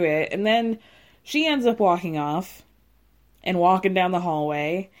want to do it. And then she ends up walking off and walking down the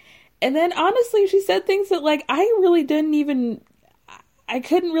hallway. And then honestly, she said things that like, I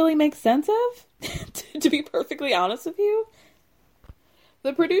couldn't really make sense of, to be perfectly honest with you.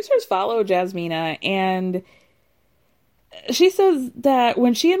 The producers follow Jasmina, and she says that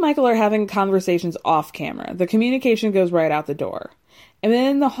when she and Michael are having conversations off camera, the communication goes right out the door. And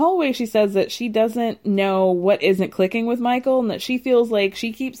then in the hallway, she says that she doesn't know what isn't clicking with Michael and that she feels like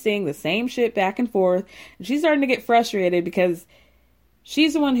she keeps saying the same shit back and forth. And she's starting to get frustrated because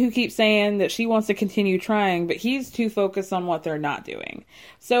she's the one who keeps saying that she wants to continue trying, but he's too focused on what they're not doing.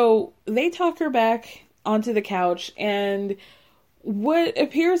 So they talk her back onto the couch, and what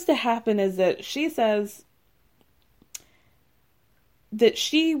appears to happen is that she says that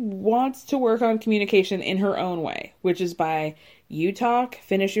she wants to work on communication in her own way, which is by you talk,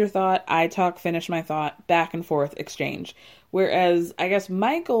 finish your thought, I talk, finish my thought, back and forth exchange. Whereas I guess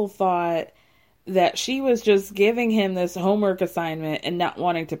Michael thought that she was just giving him this homework assignment and not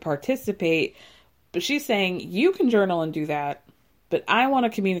wanting to participate. But she's saying, you can journal and do that, but I want to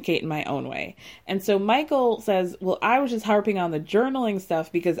communicate in my own way. And so Michael says, well, I was just harping on the journaling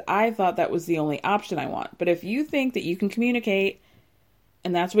stuff because I thought that was the only option I want. But if you think that you can communicate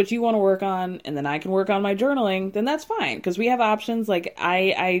and that's what you want to work on, and then I can work on my journaling, then that's fine, because we have options. Like,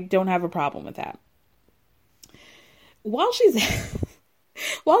 I don't have a problem with that. While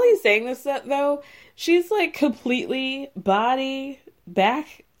he's saying this, though, she's like completely body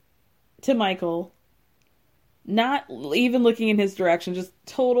back to Michael, not even looking in his direction, just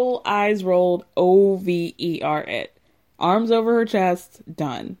total eyes rolled, over it. Arms over her chest,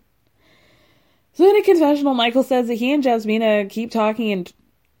 done. So in a confessional, Michael says that he and Jasmina keep talking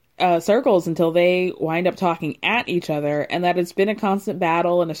in circles until they wind up talking at each other, and that it's been a constant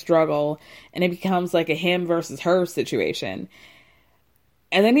battle and a struggle, and it becomes like a him versus her situation.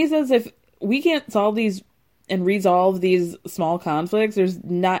 And then he says if we can't solve these and resolve these small conflicts, there's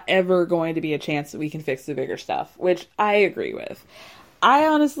not ever going to be a chance that we can fix the bigger stuff, which I agree with. I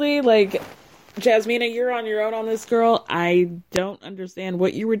honestly, like, Jasmina, you're on your own on this, girl. I don't understand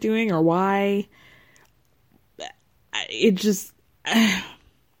what you were doing or why. It just...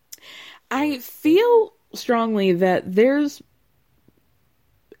 I feel strongly that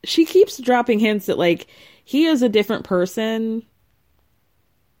she keeps dropping hints that, like, he is a different person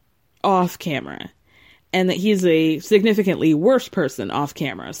off camera, and that he's a significantly worse person off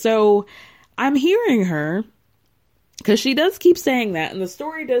camera. So I'm hearing her, because she does keep saying that, and the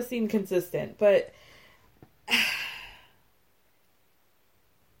story does seem consistent, but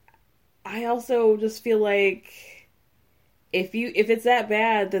I also just feel like if it's that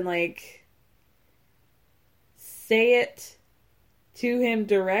bad, then, like, say it to him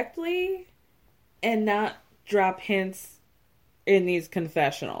directly and not drop hints in these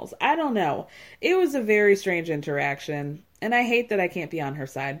confessionals. I don't know. It was a very strange interaction, and I hate that I can't be on her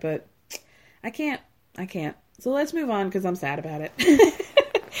side, but I can't. So let's move on, because I'm sad about it.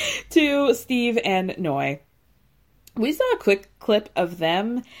 To Steve and Noi. We saw a quick clip of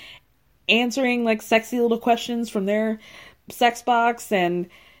them answering, like, sexy little questions from their sex box, and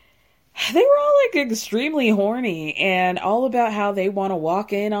they were all, like, extremely horny and all about how they want to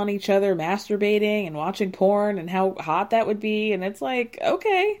walk in on each other masturbating and watching porn and how hot that would be. And it's like,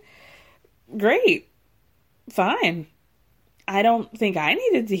 okay, great, fine. I don't think I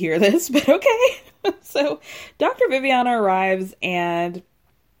needed to hear this, but okay. So Dr. Viviana arrives, and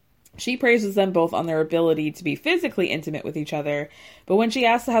she praises them both on their ability to be physically intimate with each other. But when she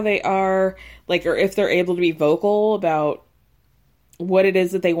asks how they are, like, or if they're able to be vocal about what it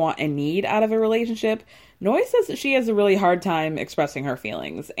is that they want and need out of a relationship, Noi says that she has a really hard time expressing her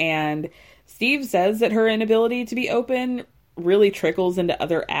feelings. And Steve says that her inability to be open really trickles into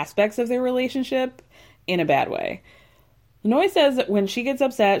other aspects of their relationship in a bad way. Noi says that when she gets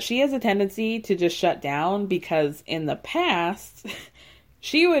upset, she has a tendency to just shut down, because in the past,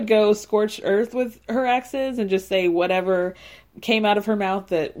 she would go scorched earth with her exes and just say whatever came out of her mouth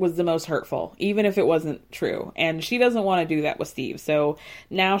that was the most hurtful, even if it wasn't true. And she doesn't want to do that with Steve. So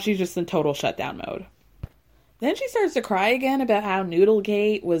now she's just in total shutdown mode. Then she starts to cry again about how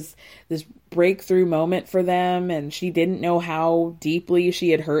Noodlegate was this breakthrough moment for them, and she didn't know how deeply she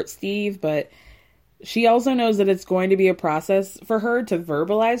had hurt Steve, but she also knows that it's going to be a process for her to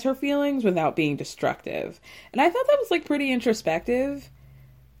verbalize her feelings without being destructive. And I thought that was, like, pretty introspective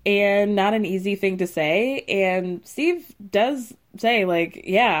and not an easy thing to say. And Steve does say, like,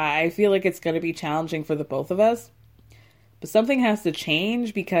 yeah, I feel like it's going to be challenging for the both of us, but something has to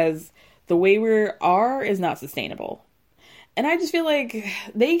change because the way we are is not sustainable. And I just feel like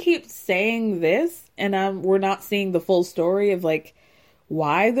they keep saying this, and we're not seeing the full story of, like,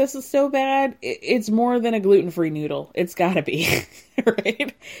 why this is so bad. It's more than a gluten-free noodle. It's gotta be,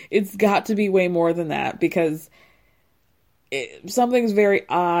 right? It's got to be way more than that, because something's very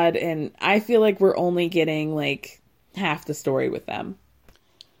odd, and I feel like we're only getting, like, half the story with them.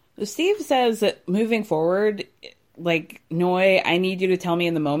 Steve says that moving forward, like, Noi, I need you to tell me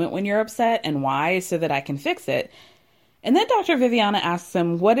in the moment when you're upset and why so that I can fix it. And then Dr. Viviana asks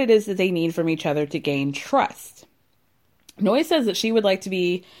him what it is that they need from each other to gain trust. Noi says that she would like to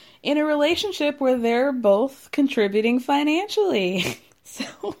be in a relationship where they're both contributing financially. So,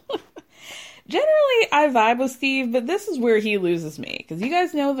 generally, I vibe with Steve, but this is where he loses me. Because you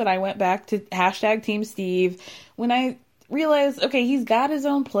guys know that I went back to hashtag Team Steve when I realized, okay, he's got his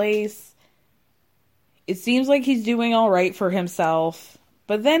own place. It seems like he's doing all right for himself.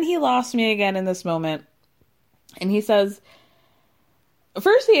 But then he lost me again in this moment. And he says,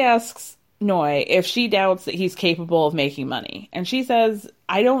 first he asks Noi if she doubts that he's capable of making money. And she says,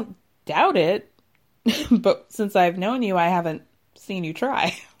 I don't doubt it, but since I've known you, I haven't seen you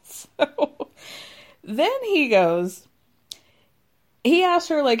try. So then he asks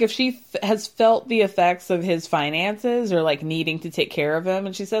her, like, if she has felt the effects of his finances or, like, needing to take care of him.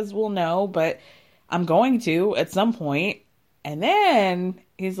 And she says, well, no, but I'm going to at some point. And then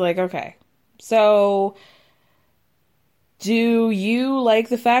he's like, okay, so do you like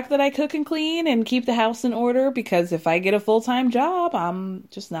the fact that I cook and clean and keep the house in order? Because if I get a full-time job, I'm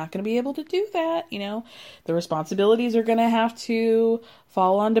just not going to be able to do that. You know, the responsibilities are going to have to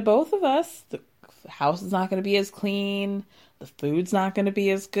fall onto both of us. The house is not going to be as clean. The food's not going to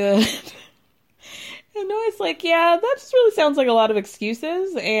be as good. And Noi's like, yeah, that just really sounds like a lot of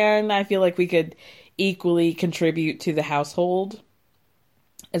excuses. And I feel like we could equally contribute to the household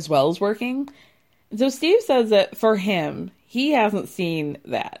as well as working. So Steve says that for him, he hasn't seen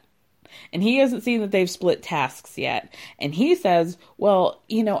that. And he hasn't seen that they've split tasks yet. And he says, well,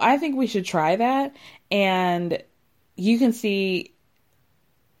 you know, I think we should try that. And you can see,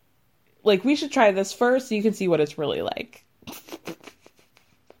 like, we should try this first so you can see what it's really like.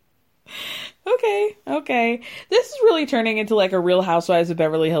 Okay. This is really turning into like a Real Housewives of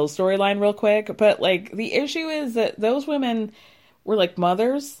Beverly Hills storyline real quick. But, like, the issue is that those women were, like,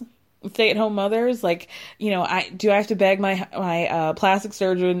 mothers, stay-at-home mothers. Like, you know, do I have to beg my plastic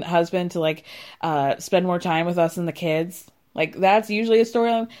surgeon husband to, like, spend more time with us and the kids? Like, that's usually a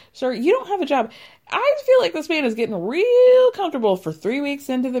storyline. Sir, you don't have a job. I feel like this man is getting real comfortable for 3 weeks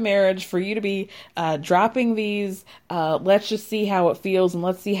into the marriage for you to be dropping these, let's just see how it feels and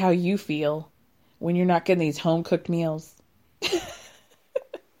let's see how you feel when you're not getting these home-cooked meals.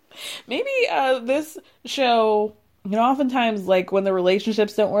 Maybe this show, you know, oftentimes, like, when the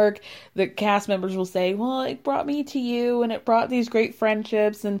relationships don't work, the cast members will say, well, it brought me to you and it brought these great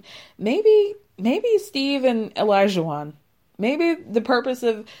friendships. And maybe Steve and Elijah, maybe the purpose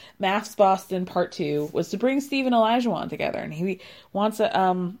of Maths Boston Part 2 was to bring Steve and Elijah together. And he wants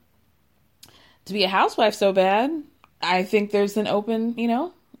to be a housewife so bad. I think there's an open, you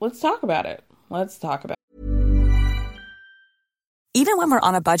know, let's talk about it. Even when we're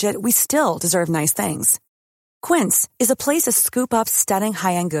on a budget, we still deserve nice things. Quince is a place to scoop up stunning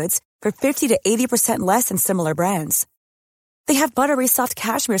high-end goods for 50 to 80% less than similar brands. They have buttery soft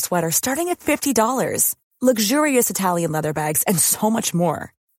cashmere sweaters starting at $50, luxurious Italian leather bags, and so much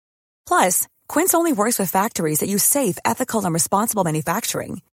more. Plus, Quince only works with factories that use safe, ethical, and responsible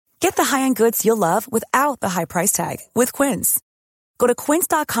manufacturing. Get the high-end goods you'll love without the high price tag with Quince. Go to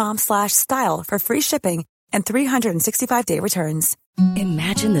quince.com/style for free shipping and 365-day returns.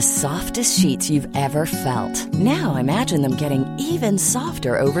 Imagine the softest sheets you've ever felt. Now imagine them getting even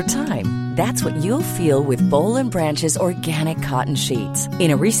softer over time. That's what you'll feel with Boll & Branch's organic cotton sheets.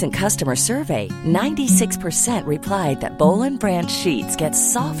 In a recent customer survey, 96% replied that Boll & Branch sheets get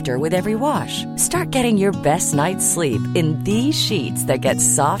softer with every wash. Start getting your best night's sleep in these sheets that get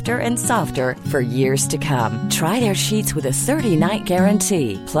softer and softer for years to come. Try their sheets with a 30-night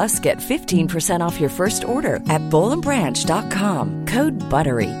guarantee. Plus, get 15% off your first order at bollandbranch.com. Code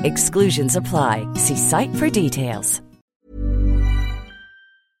BUTTERY. Exclusions apply. See site for details.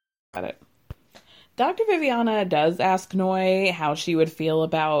 Got it. Dr. Viviana does ask Noi how she would feel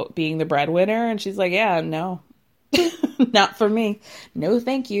about being the breadwinner, and she's like, yeah, no. Not for me. No,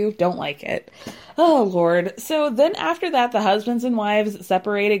 thank you. Don't like it. Oh, Lord. So then after that, the husbands and wives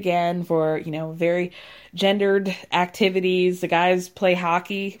separate again for, you know, very gendered activities. The guys play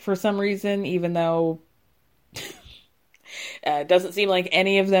hockey for some reason, even though it doesn't seem like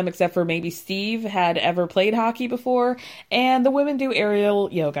any of them, except for maybe Steve, had ever played hockey before. And the women do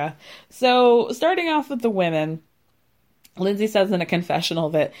aerial yoga. So starting off with the women, Lindsay says in a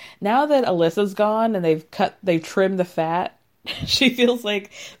confessional that now that Alyssa's gone and they've trimmed the fat, she feels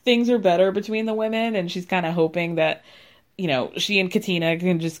like things are better between the women, and she's kind of hoping that, you know, she and Katina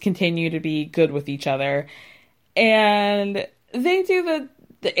can just continue to be good with each other. And they do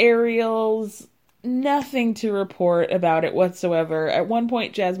the aerials, nothing to report about it whatsoever. At one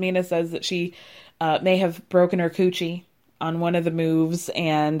point, Jasmina says that she may have broken her coochie on one of the moves,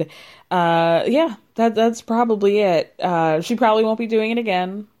 and that's probably it. She probably won't be doing it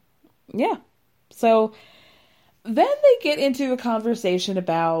again. Yeah. So then they get into a conversation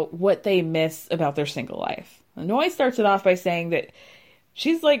about what they miss about their single life. Noi starts it off by saying that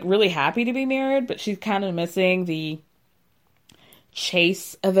she's like really happy to be married, but she's kind of missing the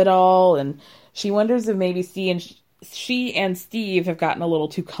chase of it all, and she wonders if maybe she and Steve have gotten a little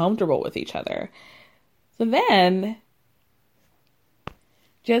too comfortable with each other. So then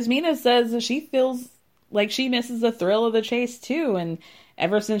Jasmina says that she feels like she misses the thrill of the chase too, and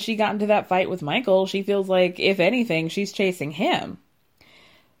ever since she got into that fight with Michael, she feels like, if anything, she's chasing him.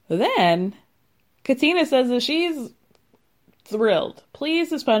 Then Katina says that she's thrilled,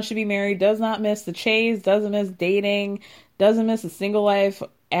 pleased as punch to be married, does not miss the chase, doesn't miss dating, doesn't miss a single life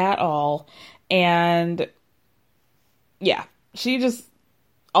at all. And yeah, she just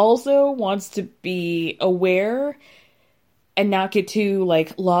also wants to be aware and not get too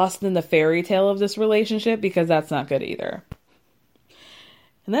like lost in the fairy tale of this relationship, because that's not good either.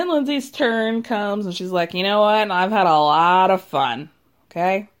 And then Lindsay's turn comes and she's like, you know what? I've had a lot of fun.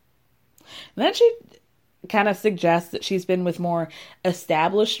 Okay. And then she kind of suggests that she's been with more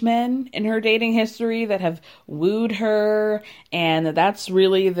established men in her dating history that have wooed her, and that's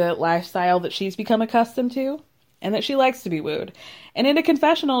really the lifestyle that she's become accustomed to, and that she likes to be wooed. And in a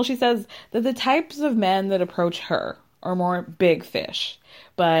confessional, she says that the types of men that approach her are more big fish,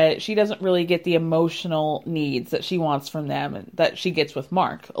 but she doesn't really get the emotional needs that she wants from them and that she gets with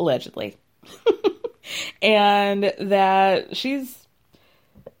Mark, allegedly. And that she's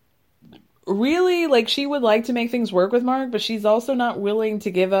really, like, she would like to make things work with Mark, but she's also not willing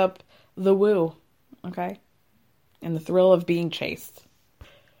to give up the woo, okay? And the thrill of being chased.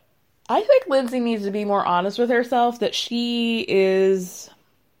 I think Lindsay needs to be more honest with herself that she is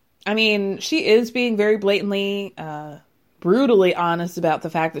being very blatantly, brutally honest about the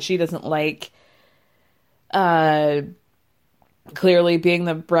fact that she doesn't like, clearly being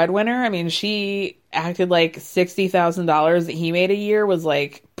the breadwinner. I mean, she acted like $60,000 that he made a year was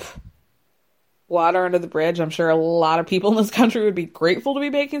like water under the bridge. I'm sure a lot of people in this country would be grateful to be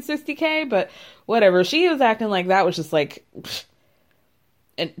making $60K, but whatever. She was acting like that was just like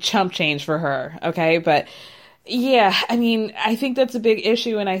chump change for her. Okay. But yeah, I mean, I think that's a big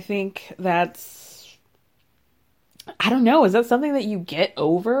issue. And I think that's, I don't know. Is that something that you get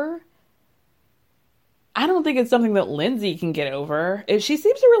over? I don't think it's something that Lindsay can get over. She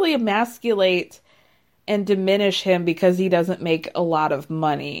seems to really emasculate and diminish him because he doesn't make a lot of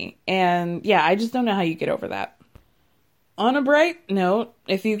money. And yeah, I just don't know how you get over that. On a bright note,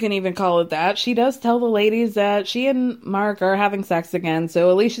 if you can even call it that, she does tell the ladies that she and Mark are having sex again, so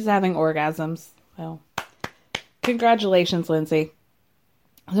at least she's having orgasms. Well, congratulations, Lindsay.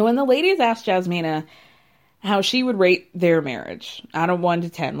 So when the ladies asked Jasmina how she would rate their marriage out of 1 to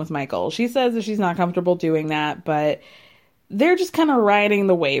 10 with Michael, she says that she's not comfortable doing that, but they're just kind of riding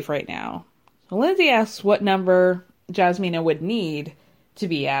the wave right now. Lindsay asks what number Jasmina would need to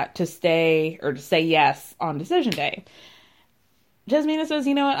be at to stay or to say yes on decision day. Jasmina says,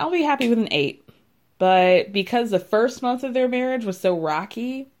 you know what, I'll be happy with an 8. But because the first month of their marriage was so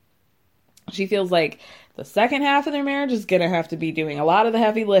rocky, she feels like the second half of their marriage is going to have to be doing a lot of the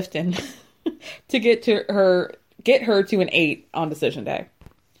heavy lifting to get her to an 8 on decision day.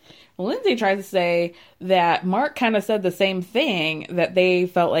 Well, Lindsay tries to say that Mark kind of said the same thing, that they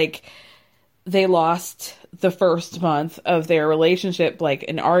felt like they lost the first month of their relationship, like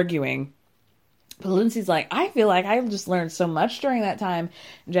in arguing. But Lindsay's like, I feel like I just learned so much during that time.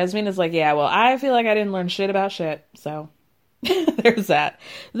 And Jasmina's like, yeah, well, I feel like I didn't learn shit about shit. So there's that.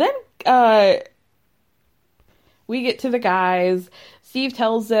 Then we get to the guys. Steve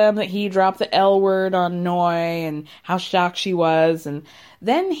tells them that he dropped the L word on Noi and how shocked she was. And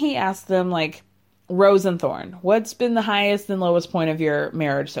then he asks them, like, Rose and Thorn, what's been the highest and lowest point of your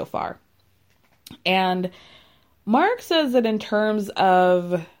marriage so far? And Mark says that in terms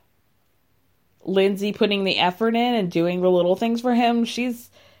of Lindsay putting the effort in and doing the little things for him, she's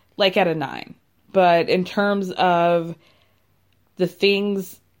like at a 9. But in terms of the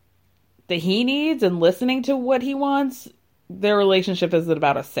things that he needs and listening to what he wants, their relationship is at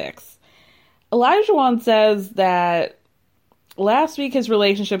about a 6. Elijah says that last week his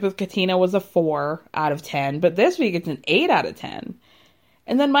relationship with Katina was a 4 out of 10, but this week it's an 8 out of 10.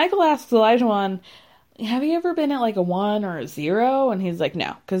 And then Michael asks Elijah, have you ever been at like a 1 or a 0? And he's like,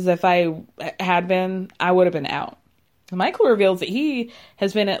 no, because if I had been, I would have been out. And Michael reveals that he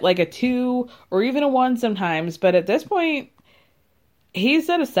has been at like a 2 or even a 1 sometimes, but at this point, he's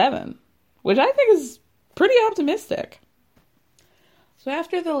at a 7, which I think is pretty optimistic. So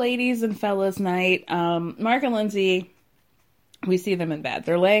after the ladies and fellas night, Mark and Lindsay, we see them in bed.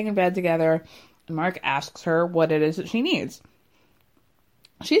 They're laying in bed together, and Mark asks her what it is that she needs.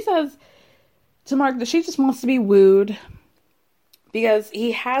 She says to Mark that she just wants to be wooed because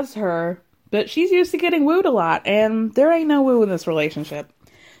he has her, but she's used to getting wooed a lot, and there ain't no woo in this relationship.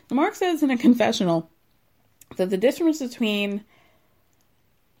 And Mark says in a confessional that the difference between,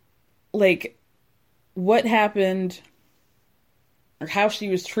 like, what happened or how she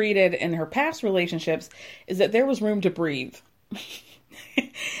was treated in her past relationships is that there was room to breathe.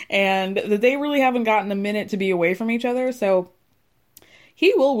 And that they really haven't gotten a minute to be away from each other, so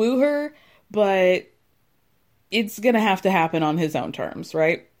he will woo her, but it's going to have to happen on his own terms,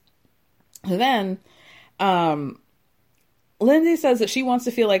 right? And then, Lindsay says that she wants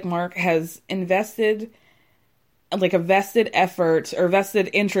to feel like Mark has invested, like, a vested effort or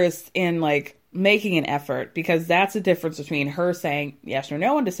vested interest in, like, making an effort, because that's the difference between her saying yes or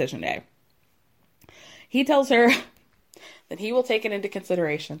no on decision day. He tells her that he will take it into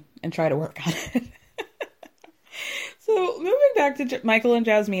consideration and try to work on it. So, moving back to Michael and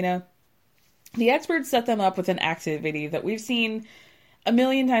Jasmina, the experts set them up with an activity that we've seen a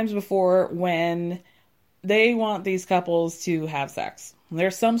million times before when they want these couples to have sex.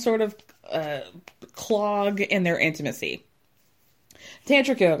 There's some sort of clog in their intimacy.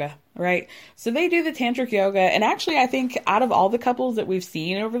 Tantric yoga, right? So they do the tantric yoga, and actually I think out of all the couples that we've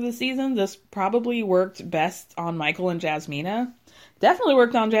seen over the season, this probably worked best on Michael and Jasmina. Definitely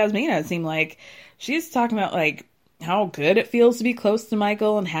worked on Jasmina. It seemed like she's talking about, like, how good it feels to be close to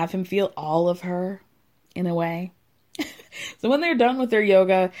Michael and have him feel all of her in a way. So when they're done with their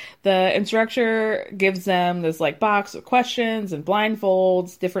yoga, the instructor gives them this, like, box of questions and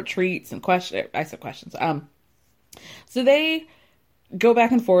blindfolds, different treats and questions. So they go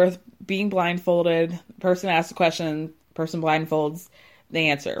back and forth being blindfolded. Person asks a question, person blindfolds, they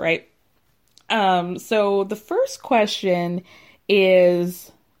answer, right? So the first question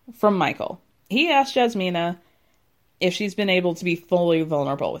is from Michael. He asked Jasmina if she's been able to be fully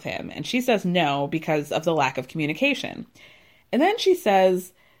vulnerable with him, and she says no because of the lack of communication. And then she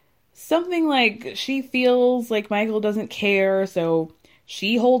says something like she feels like Michael doesn't care, so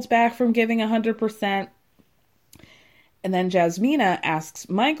she holds back from giving 100%. And then Jasmina asks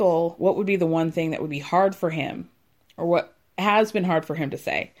Michael what would be the one thing that would be hard for him, or what has been hard for him to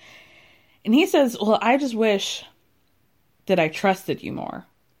say. And he says, well, I just wish that I trusted you more.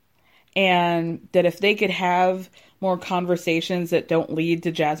 And that if they could have more conversations that don't lead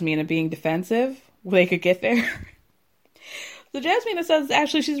to Jasmina being defensive, they could get there. So Jasmina says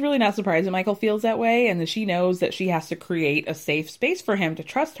actually she's really not surprised that Michael feels that way, and that she knows that she has to create a safe space for him to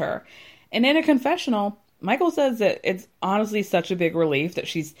trust her. And in a confessional, Michael says that it's honestly such a big relief that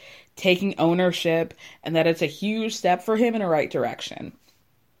she's taking ownership and that it's a huge step for him in the right direction.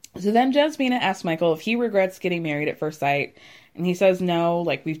 So then Jasmina asks Michael if he regrets getting married at first sight. And he says no,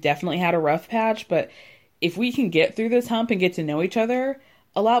 like, we've definitely had a rough patch, but if we can get through this hump and get to know each other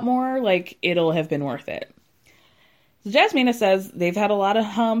a lot more, like, it'll have been worth it. So Jasmina says they've had a lot of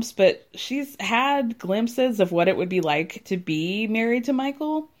humps, but she's had glimpses of what it would be like to be married to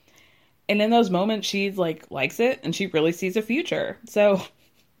Michael. And in those moments, she, like, likes it, and she really sees a future. So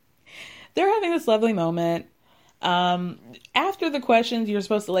they're having this lovely moment. After the questions, you're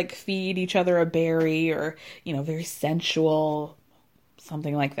supposed to, like, feed each other a berry or, you know, very sensual,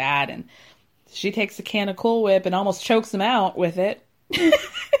 something like that. And she takes a can of Cool Whip and almost chokes him out with it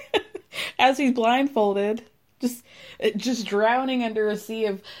as he's blindfolded, just drowning under a sea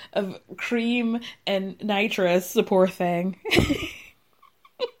of cream and nitrous, the poor thing.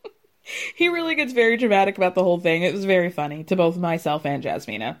 He really gets very dramatic about the whole thing. It was very funny to both myself and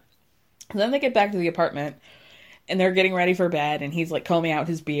Jasmina. And then they get back to the apartment, and they're getting ready for bed, and he's, like, combing out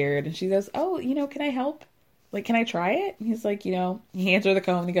his beard, and she goes, oh, you know, can I help? Like, can I try it? And he's like, you know, he hands her the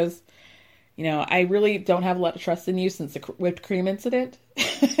comb, and he goes, you know, I really don't have a lot of trust in you since the whipped cream incident.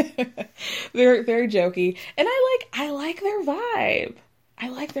 Very, very jokey. And I like their vibe. I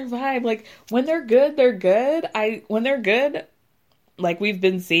like their vibe. Like, when they're good, they're good. When they're good, like we've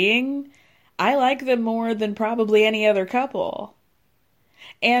been seeing, I like them more than probably any other couple.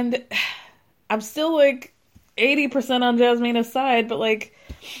 And I'm still, like, 80% on Jasmina's side, but, like,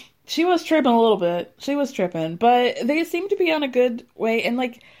 she was tripping a little bit. She was tripping, but they seem to be on a good way. And,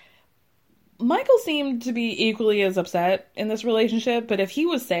 like, Michael seemed to be equally as upset in this relationship, but if he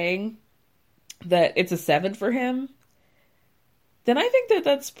was saying that it's a 7 for him, then I think that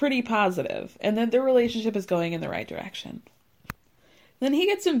that's pretty positive, and that their relationship is going in the right direction. Then he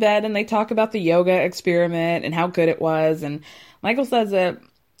gets in bed, and they talk about the yoga experiment and how good it was, and Michael says that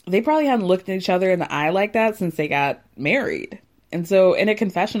they probably hadn't looked at each other in the eye like that since they got married. And so in a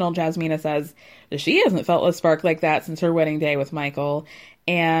confessional, Jasmina says that she hasn't felt a spark like that since her wedding day with Michael.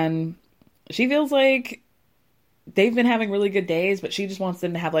 And she feels like they've been having really good days, but she just wants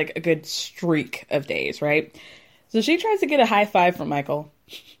them to have like a good streak of days, right? So she tries to get a high five from Michael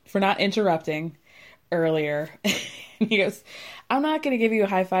for not interrupting earlier. He goes, I'm not going to give you a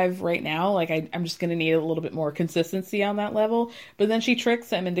high five right now. Like, I'm just going to need a little bit more consistency on that level. But then she tricks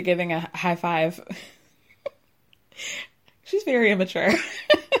him into giving a high five. She's very immature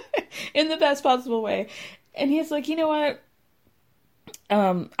in the best possible way. And he's like, you know what?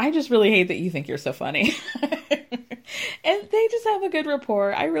 I just really hate that you think you're so funny. And they just have a good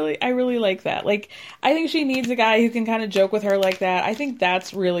rapport. I really like that. Like, I think she needs a guy who can kind of joke with her like that. I think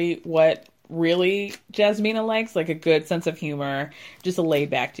that's really what Jasmina likes, like a good sense of humor, just a laid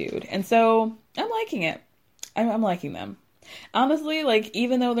back dude. And so I'm liking it. I'm liking them. Honestly, like,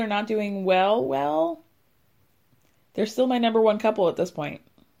 even though they're not doing well, they're still my number one couple at this point.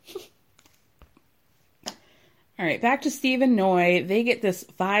 All right, back to Steve and Noi. They get this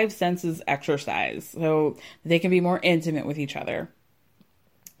 5 senses exercise so they can be more intimate with each other.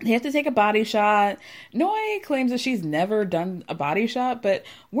 They have to take a body shot. Noi claims that she's never done a body shot, but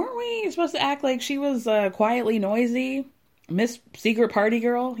weren't we supposed to act like she was quietly noisy? Miss Secret Party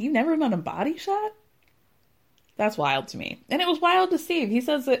Girl? You've never done a body shot? That's wild to me. And it was wild to Steve. He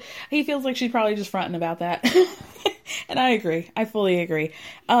says that he feels like she's probably just fronting about that. And I agree. I fully agree.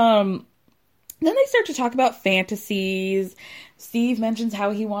 Then they start to talk about fantasies. Steve mentions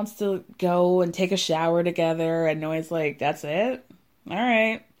how he wants to go and take a shower together, and Noi's like, that's it? All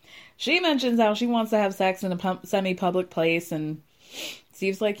right. She mentions how she wants to have sex in a semi-public place, and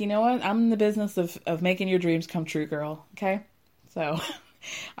Steve's like, you know what? I'm in the business of making your dreams come true, girl. Okay? So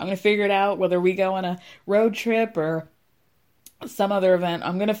I'm going to figure it out, whether we go on a road trip or some other event.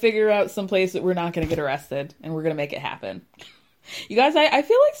 I'm going to figure out some place that we're not going to get arrested, and we're going to make it happen. You guys, I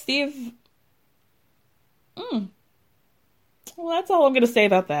feel like Steve... Well, that's all I'm going to say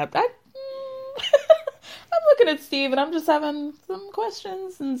about that. I'm looking at Steve and I'm just having some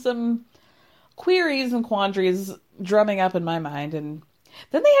questions and some queries and quandaries drumming up in my mind. And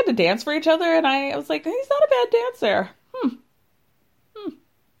then they had to dance for each other, and I was like, he's not a bad dancer.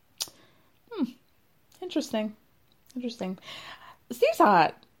 Interesting. Steve's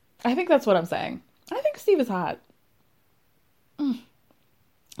hot. I think that's what I'm saying. I think Steve is hot.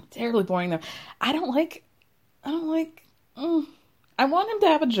 Terribly boring though. I want him to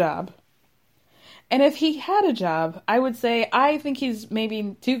have a job. And if he had a job, I would say I think he's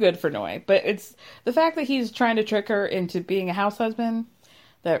maybe too good for Noi. But it's the fact that he's trying to trick her into being a house husband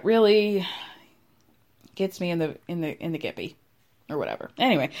that really gets me in the gippy or whatever.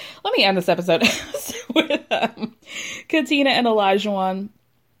 Anyway, let me end this episode with Katina and Olajuwon.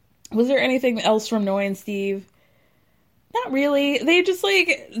 Was there anything else from Noi and Steve? Not really.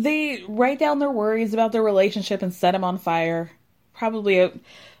 They write down their worries about their relationship and set them on fire. Probably a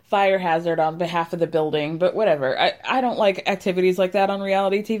fire hazard on behalf of the building, but whatever. I don't like activities like that on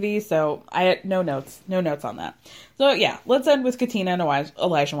reality TV, so I had no notes on that. So yeah, let's end with Katina and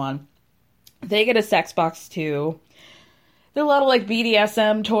Olajuwon. They get a sex box too. There are a lot of like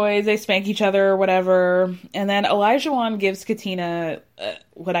BDSM toys. They spank each other or whatever. And then Olajuwon gives Katina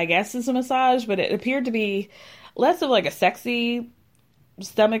what I guess is a massage, but it appeared to be less of like a sexy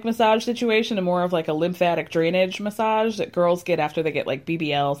stomach massage situation and more of like a lymphatic drainage massage that girls get after they get like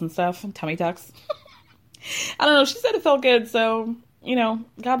BBLs and stuff, tummy tucks. I don't know. She said it felt good, so, you know,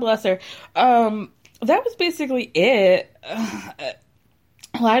 God bless her. That was basically it.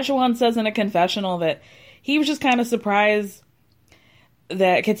 Olajuwon says in a confessional that he was just kind of surprised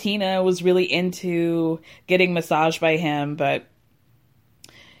that Katina was really into getting massaged by him, but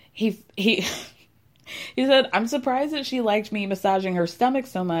he said, I'm surprised that she liked me massaging her stomach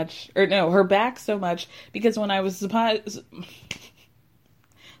so much, or no, her back so much, because when I was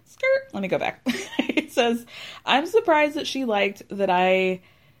let me go back. It says, I'm surprised that she liked that I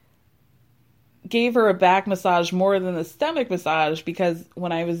gave her a back massage more than the stomach massage, because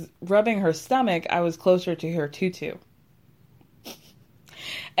when I was rubbing her stomach, I was closer to her tutu.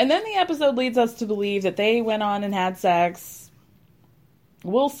 And then the episode leads us to believe that they went on and had sex.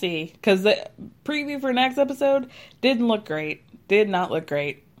 We'll see, because the preview for next episode didn't look great. Did not look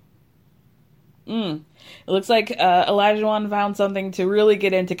great. It looks like Olajuwon found something to really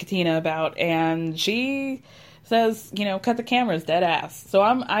get into Katina about, and she says, you know, cut the cameras, dead ass. So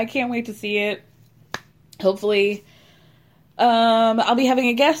I can't wait to see it. Hopefully, I'll be having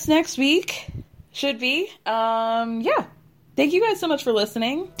a guest next week. Should be. Yeah. Thank you guys so much for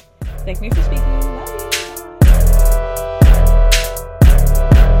listening. Thank me for speaking.